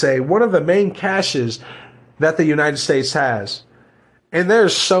of the main caches that the United States has. And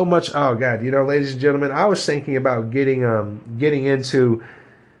there's so much, oh God, you know, ladies and gentlemen, I was thinking about getting into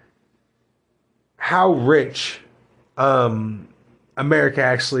how rich America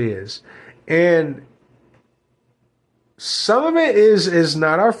actually is. And some of it is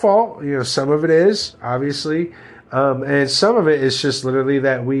not our fault. You know, some of it is, obviously. And some of it is just literally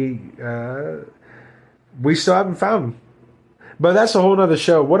that we still haven't found them. But that's a whole nother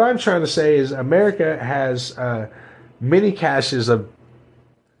show. What I'm trying to say is America has many caches of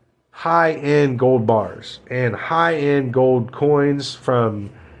high-end gold bars and high-end gold coins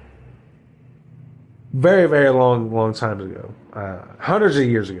from very, very long times ago. Hundreds of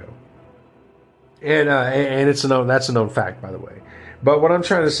years ago. And that's a known fact, by the way. But what I'm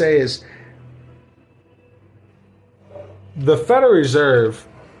trying to say is the Federal Reserve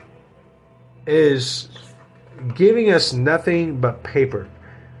is giving us nothing but paper.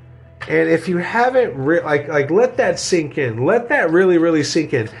 And if you haven't let that sink in. Let that really, really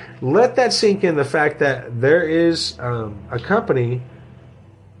sink in. Let that sink in, the fact that there is a company,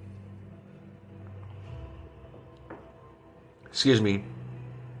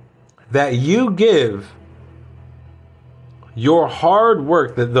 that you give your hard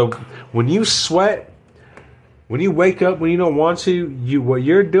work, when you sweat, when you wake up, when you don't want to, what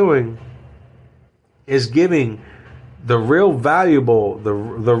you're doing is giving the real valuables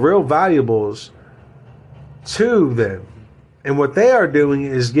to them. And what they are doing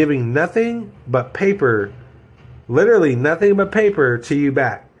is giving nothing but paper, literally nothing but paper to you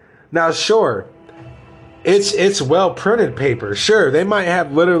back. Now, sure, it's well printed paper. Sure, they might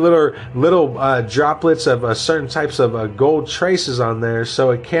have little droplets of certain types of gold traces on there, so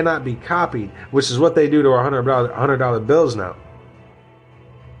it cannot be copied, which is what they do to our $100 bills now.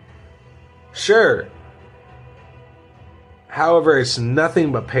 Sure. However, it's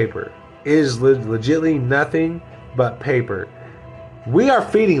nothing but paper. It is legitimately nothing but paper. We are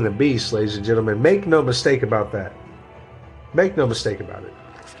feeding the beast, ladies and gentlemen. Make no mistake about that. Make no mistake about it.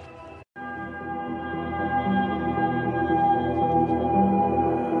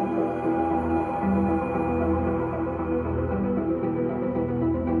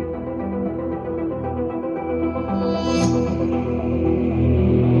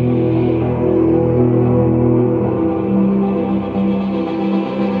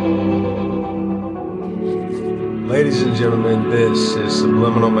 Ladies and gentlemen, this is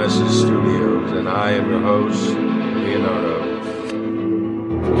Subliminal Message Studios, and I am your host, Leonardo.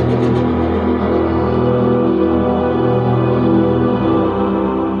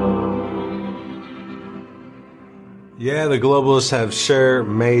 Yeah, the globalists have sure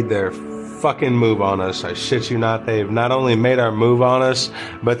made their fucking move on us. I shit you not. They've not only made our move on us,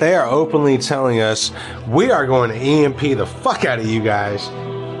 but they are openly telling us we are going to EMP the fuck out of you guys.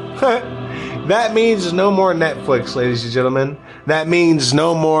 That means no more Netflix, ladies and gentlemen. That means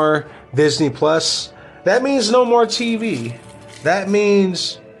no more Disney Plus. That means no more TV. That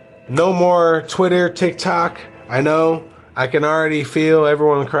means no more Twitter, TikTok. I know. I can already feel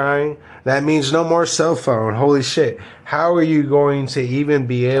everyone crying. That means no more cell phone. Holy shit. How are you going to even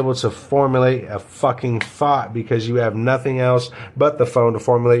be able to formulate a fucking thought because you have nothing else but the phone to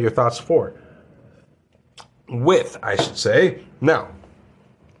formulate your thoughts for? With, I should say. Now,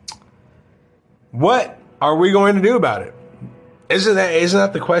 what are we going to do about it? Isn't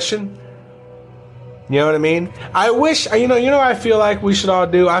that the question? You know what I mean? I wish, I feel like we should all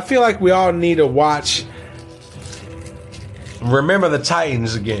do. I feel like we all need to watch Remember the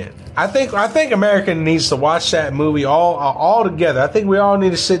Titans again. I think America needs to watch that movie all together. I think we all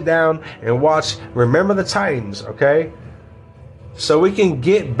need to sit down and watch Remember the Titans, okay? So we can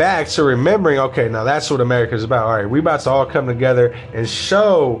get back to remembering, okay, now that's what America's about. All right, we about to all come together and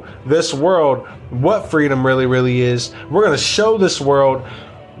show this world what freedom really, really is. We're going to show this world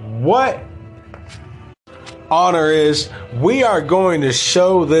what honor is. We are going to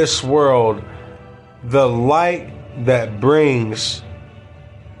show this world the light that brings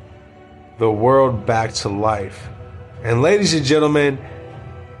the world back to life. And ladies and gentlemen,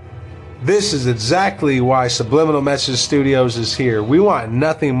 this is exactly why Subliminal Message Studios is here. We want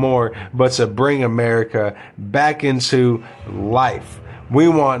nothing more but to bring America back into life. We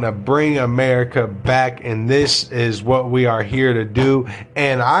want to bring America back, and this is what we are here to do.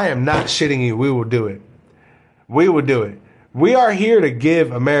 And I am not shitting you. We will do it. We will do it. We are here to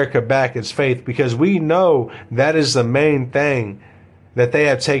give America back its faith, because we know that is the main thing that they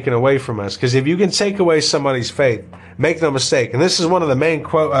have taken away from us. Because if you can take away somebody's faith, make no mistake, and this is one of the main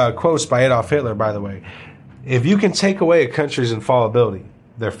quotes by Adolf Hitler, by the way, if you can take away a country's infallibility,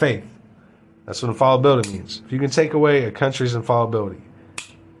 their faith, that's what infallibility means. If you can take away a country's infallibility,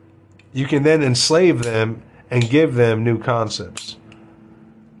 you can then enslave them and give them new concepts.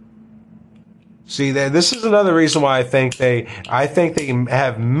 See, this is another reason why I think they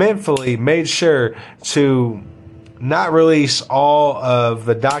have mentally made sure to not release all of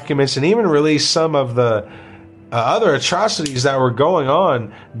the documents and even release some of the other atrocities that were going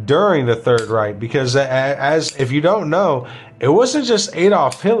on during the Third Reich. Because as if you don't know, it wasn't just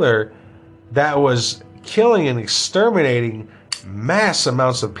Adolf Hitler that was killing and exterminating mass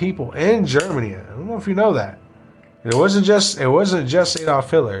amounts of people in Germany. I don't know if you know that. It wasn't just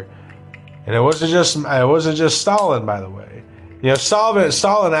Adolf Hitler. And it wasn't just Stalin, by the way. You know,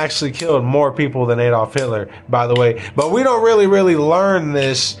 Stalin actually killed more people than Adolf Hitler, by the way. But we don't really learn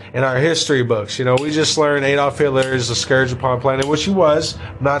this in our history books. You know, we just learn Adolf Hitler is a scourge upon the planet, which he was.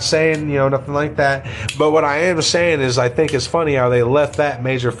 I'm not saying, you know, nothing like that. But what I am saying is I think it's funny how they left that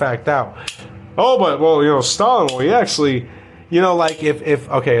major fact out. Oh, but, well, you know, Stalin, well, he actually, you know, like if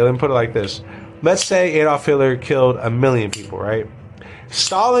okay, let me put it like this. Let's say Adolf Hitler killed 1 million people, right?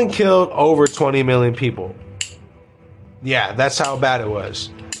 Stalin killed over 20 million people. Yeah, that's how bad it was.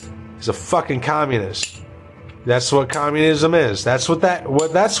 He's a fucking communist. That's what communism is. That's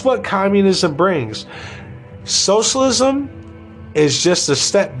what communism brings. Socialism is just a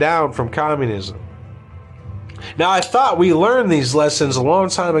step down from communism. Now, I thought we learned these lessons a long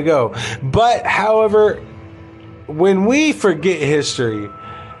time ago. But, however, when we forget history,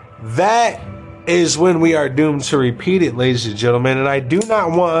 that is when we are doomed to repeat it, ladies and gentlemen. And I do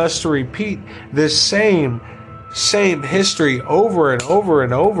not want us to repeat this same history over and over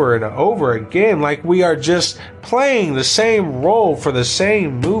and over and over again, like we are just playing the same role for the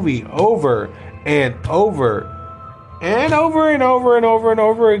same movie over and over and over and over and over and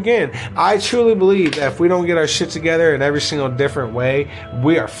over again. I truly believe that if we don't get our shit together in every single different way,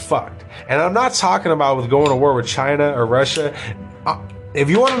 we are fucked. And I'm not talking about with going to war with China or Russia. If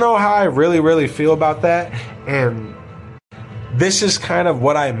you want to know how I really feel about that, and this is kind of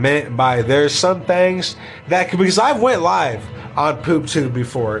what I meant by there's some things that, because I've went live on PoopTube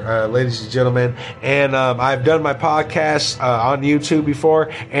before, ladies and gentlemen, and I've done my podcast on YouTube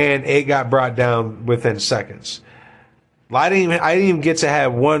before, and it got brought down within seconds. I didn't even get to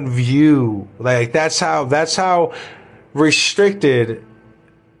have one view. Like that's how restricted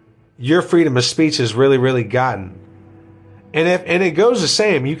your freedom of speech has really gotten. And it goes the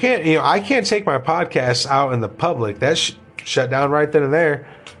same. You can't, I can't take my podcast out in the public. That's shut down right then and there.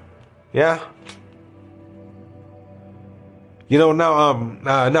 Yeah. You know,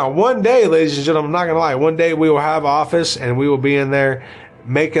 now one day, ladies and gentlemen, I'm not gonna lie, one day we will have office and we will be in there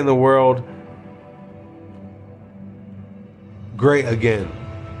making the world great again.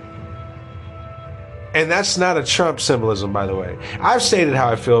 And that's not a Trump symbolism, by the way. I've stated how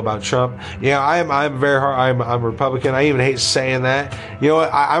I feel about Trump. Yeah, I'm very hard. I'm a Republican. I even hate saying that. You know what?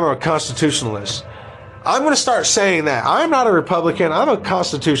 I'm a constitutionalist. I'm going to start saying that. I'm not a Republican. I'm a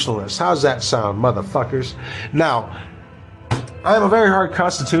constitutionalist. How's that sound, motherfuckers? Now, I'm a very hard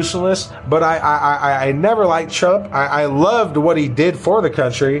constitutionalist, but I never liked Trump. I loved what he did for the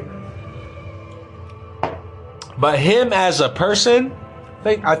country. But him as a person,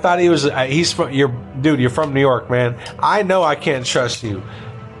 I thought he was. You're from New York, man. I know I can't trust you.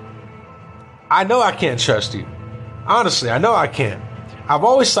 I know I can't trust you. Honestly, I know I can't. I've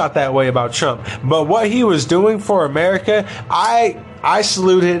always thought that way about Trump. But what he was doing for America, I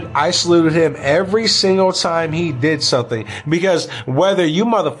saluted him every single time he did something. Because whether you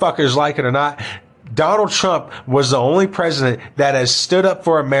motherfuckers like it or not, Donald Trump was the only president that has stood up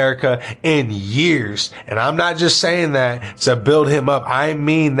for America in years. And I'm not just saying that to build him up. I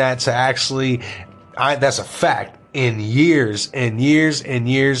mean that to actually, that's a fact. In years and years and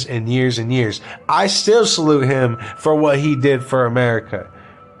years and years and years. I still salute him for what he did for America.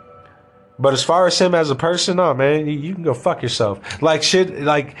 But as far as him as a person, no, man, you can go fuck yourself. Like,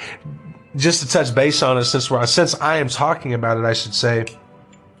 just to touch base on it, since I am talking about it, I should say,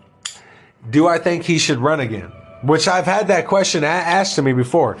 do I think he should run again? Which I've had that question asked to me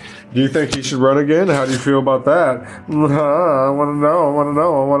before. Do you think he should run again? How do you feel about that? I want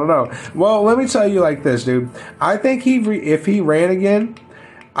to know. Well, let me tell you like this, dude. I think if he ran again,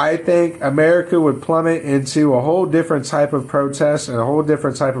 I think America would plummet into a whole different type of protest and a whole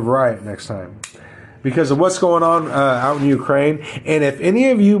different type of riot next time. Because of what's going on out in Ukraine. And if any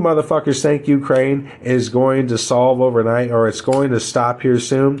of you motherfuckers think Ukraine is going to solve overnight or it's going to stop here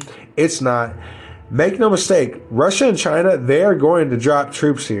soon, it's not. Make no mistake, Russia and China, they are going to drop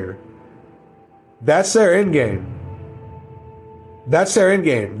troops here. That's their end game. That's their end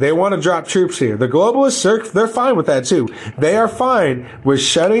game. They want to drop troops here. The globalists, they're fine with that too. They are fine with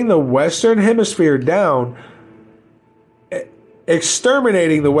shutting the Western Hemisphere down,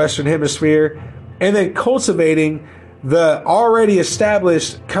 exterminating the Western Hemisphere, and then cultivating the already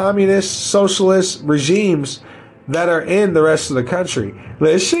established communist, socialist regimes that are in the rest of the country.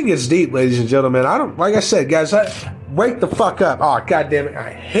 This shit gets deep, ladies and gentlemen. Like I said, guys, wake the fuck up. Oh, God damn it.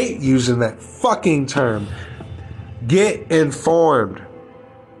 I hate using that fucking term. Get informed.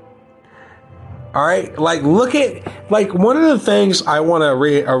 All right? Like, look at, like, one of the things I want to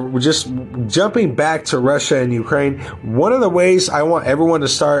read, just jumping back to Russia and Ukraine, one of the ways I want everyone to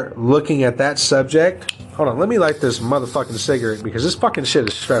start looking at that subject. Hold on, let me light this motherfucking cigarette because this fucking shit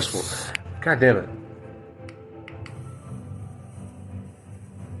is stressful. God damn it.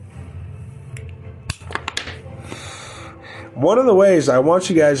 One of the ways I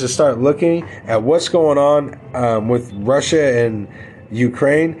want you guys to start looking at what's going on with Russia and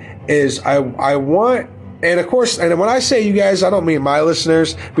Ukraine is I want, and of course, and when I say you guys, I don't mean my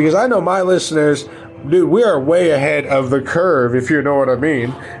listeners, because I know my listeners, dude, we are way ahead of the curve, if you know what I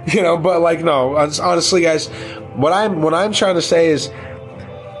mean. You know, but like, no, honestly, guys, what I'm trying to say is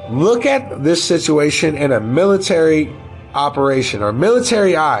look at this situation in a military operation or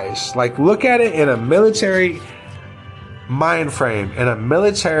military eyes. Like, look at it in a military mind frame, in a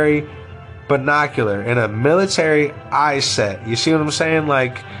military binocular, in a military eye set. You see what I'm saying?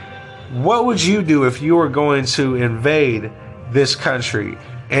 Like, what would you do if you were going to invade this country?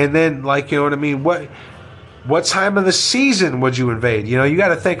 And then, like, you know what I mean? What time of the season would you invade? You know, you got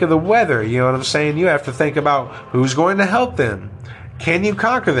to think of the weather. You know what I'm saying? You have to think about who's going to help them. Can you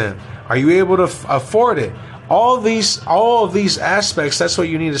conquer them? Are you able to afford it? All of these aspects, that's what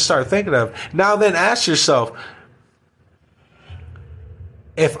you need to start thinking of. Now then, ask yourself,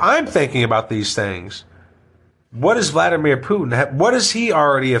 if I'm thinking about these things, what is Vladimir Putin? What does he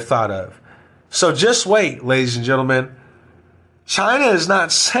already have thought of? So just wait, ladies and gentlemen. China is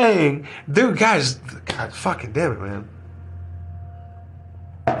not saying, dude, guys, God fucking damn it, man.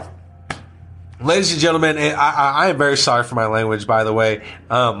 Ladies and gentlemen, I am very sorry for my language, by the way.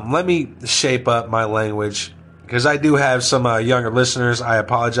 Let me shape up my language because I do have some younger listeners. I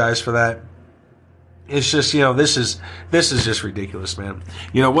apologize for that. It's just, you know, this is just ridiculous, man.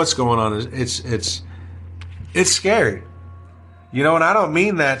 You know what's going on is it's scary. You know, and I don't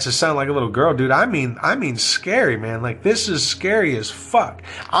mean that to sound like a little girl, dude. I mean scary, man. Like, this is scary as fuck.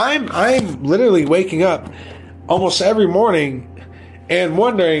 I'm literally waking up almost every morning and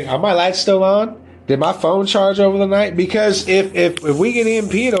wondering, are my lights still on? Did my phone charge over the night? Because if we get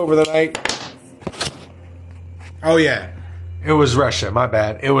EMP'd over the night, oh yeah, it was Russia. My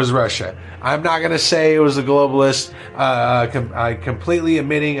bad. It was Russia. I'm not going to say it was the globalists completely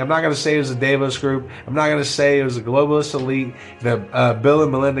admitting. I'm not going to say it was the Davos Group. I'm not going to say it was the globalist elite, the Bill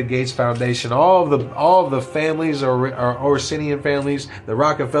and Melinda Gates Foundation, all of the families or Orsinian families, the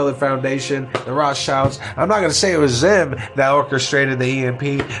Rockefeller Foundation, the Rothschilds. I'm not going to say it was them that orchestrated the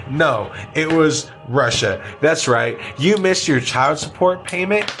EMP. No, it was Russia. That's right. You missed your child support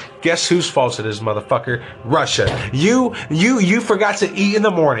payment. Guess whose fault it is, motherfucker? Russia. You forgot to eat in the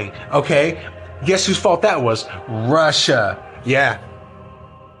morning, okay? Guess whose fault that was? Russia. Yeah.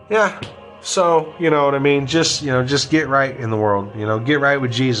 So, you know what I mean? Just get right in the world. You know, get right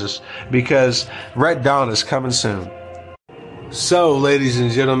with Jesus because Red Dawn is coming soon. So, ladies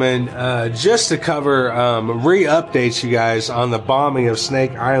and gentlemen, just to cover, re-update you guys on the bombing of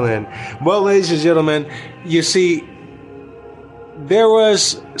Snake Island. Well, ladies and gentlemen, you see, there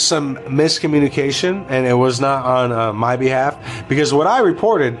was some miscommunication, and it was not on my behalf, because what I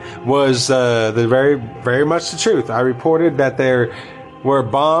reported was the very much the truth. I reported that there were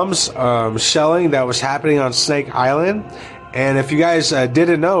bombs shelling that was happening on Snake Island. And if you guys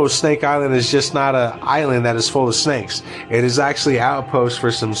didn't know, Snake Island is just not an island that is full of snakes. It is actually an outpost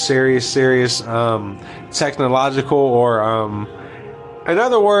for some serious technological or, in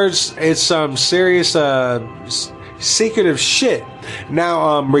other words, it's some serious secretive shit.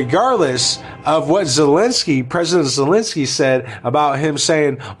 Now, regardless of what President Zelensky said about him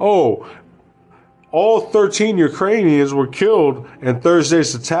saying, oh, all 13 Ukrainians were killed in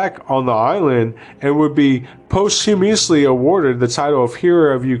Thursday's attack on the island and would be posthumously awarded the title of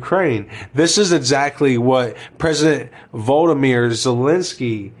Hero of Ukraine. This is exactly what President Volodymyr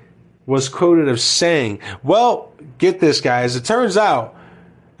Zelensky was quoted as saying. Well, get this, guys. It turns out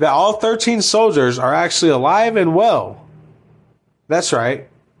that all 13 soldiers are actually alive and well. That's right.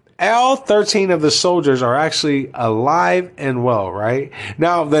 All 13 of the soldiers are actually alive and well, right?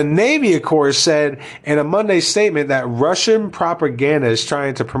 Now, the Navy, of course, said in a Monday statement that Russian propaganda is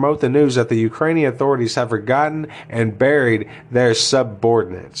trying to promote the news that the Ukrainian authorities have forgotten and buried their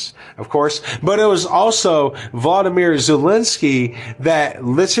subordinates, of course. But it was also Volodymyr Zelensky that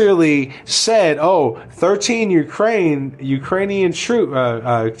literally said, 13 Ukrainian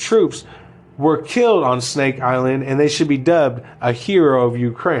troops were killed on Snake Island, and they should be dubbed a hero of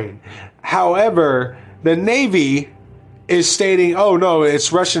Ukraine. However, the Navy is stating, oh no,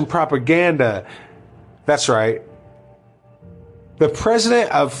 it's Russian propaganda. That's right. The president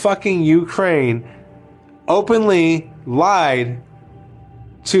of fucking Ukraine openly lied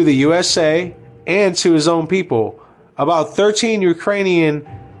to the USA and to his own people about 13 Ukrainian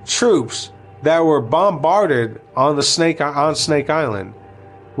troops that were bombarded on Snake Island.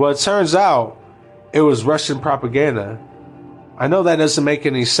 Well, it turns out it was Russian propaganda. I know that doesn't make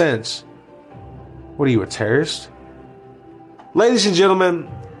any sense. What are you, a terrorist? Ladies and gentlemen,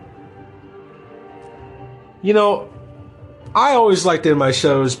 you know, I always like to end my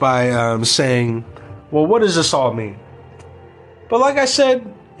shows by saying, well, what does this all mean? But like I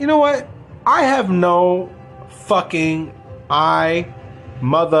said, you know what? I have no fucking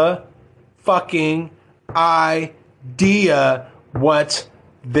motherfucking idea what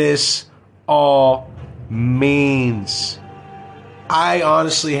this all means. I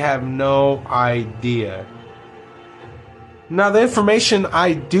honestly have no idea. Now, the information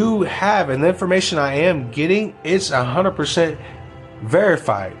I do have and the information I am getting, it's 100%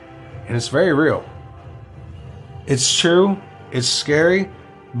 verified, and it's very real. It's true, it's scary,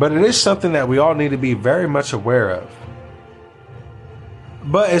 but it is something that we all need to be very much aware of.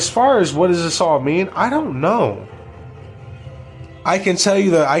 But as far as what does this all mean, I don't know. I can tell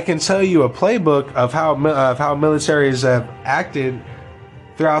you a playbook of how militaries have acted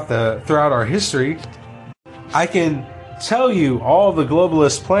throughout our history. I can tell you all the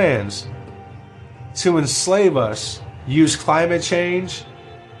globalist plans to enslave us, use climate change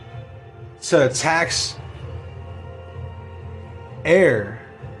to tax air.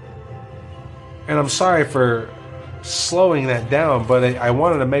 And I'm sorry for slowing that down, but I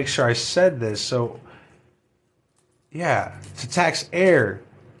wanted to make sure I said this. So yeah, to tax air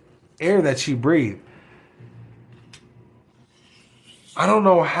that you breathe. I don't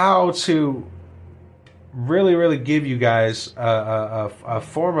know how to really give you guys a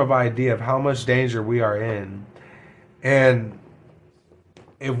form of idea of how much danger we are in. And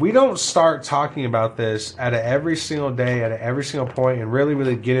if we don't start talking about this at every single day, at every single point, and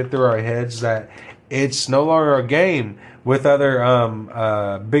really get it through our heads that it's no longer a game with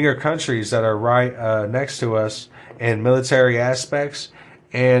other bigger countries that are right next to us in military aspects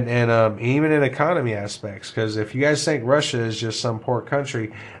and even in economy aspects. Because if you guys think Russia is just some poor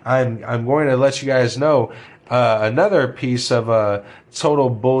country, I'm going to let you guys know another piece of total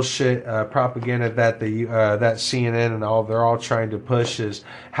bullshit propaganda that that CNN and they're all trying to push is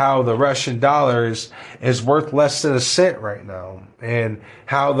how the Russian dollar is worth less than a cent right now, and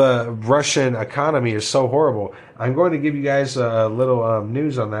how the Russian economy is so horrible. I'm going to give you guys a little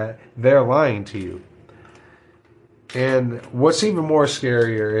news on that. They're lying to you. And what's even more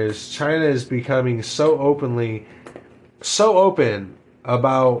scarier is China is becoming so open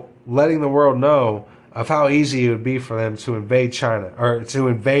about letting the world know of how easy it would be for them to invade China or to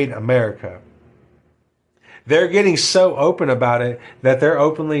invade America. They're getting so open about it that they're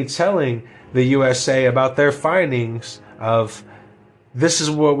openly telling the USA about their findings of this is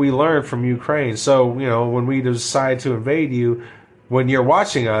what we learned from Ukraine. So, when we decide to invade you, when you're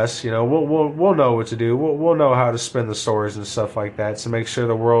watching us, we'll know what to do. We'll know how to spin the stories and stuff like that to make sure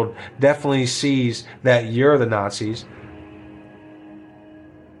the world definitely sees that you're the Nazis.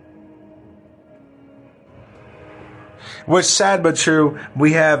 Which, sad but true,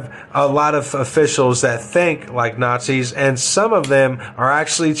 we have a lot of officials that think like Nazis, and some of them are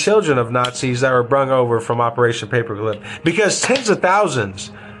actually children of Nazis that were brung over from Operation Paperclip. Because tens of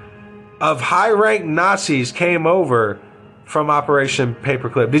thousands of high-ranked Nazis came over from Operation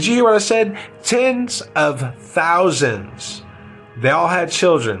Paperclip. Did you hear what I said? Tens of thousands. They all had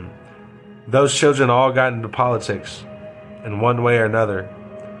children. Those children all got into politics in one way or another.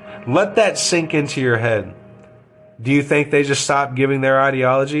 Let that sink into your head. Do you think they just stopped giving their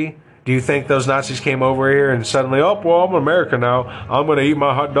ideology? Do you think those Nazis came over here and suddenly, oh, well, I'm America now. I'm going to eat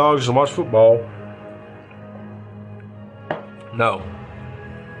my hot dogs and watch football? No.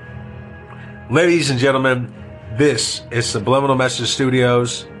 Ladies and gentlemen, this is Subliminal Message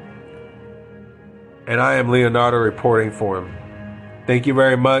Studios, and I am Leonardo reporting for him. Thank you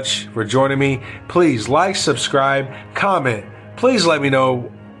very much for joining me. Please like, subscribe, comment. Please let me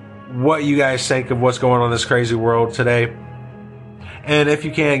know what you guys think of what's going on in this crazy world today. And if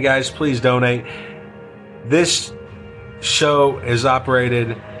you can, guys, please donate. This show is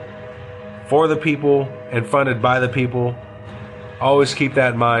operated for the people and funded by the people. Always keep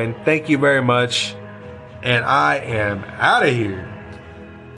that in mind. Thank you very much. And I am out of here.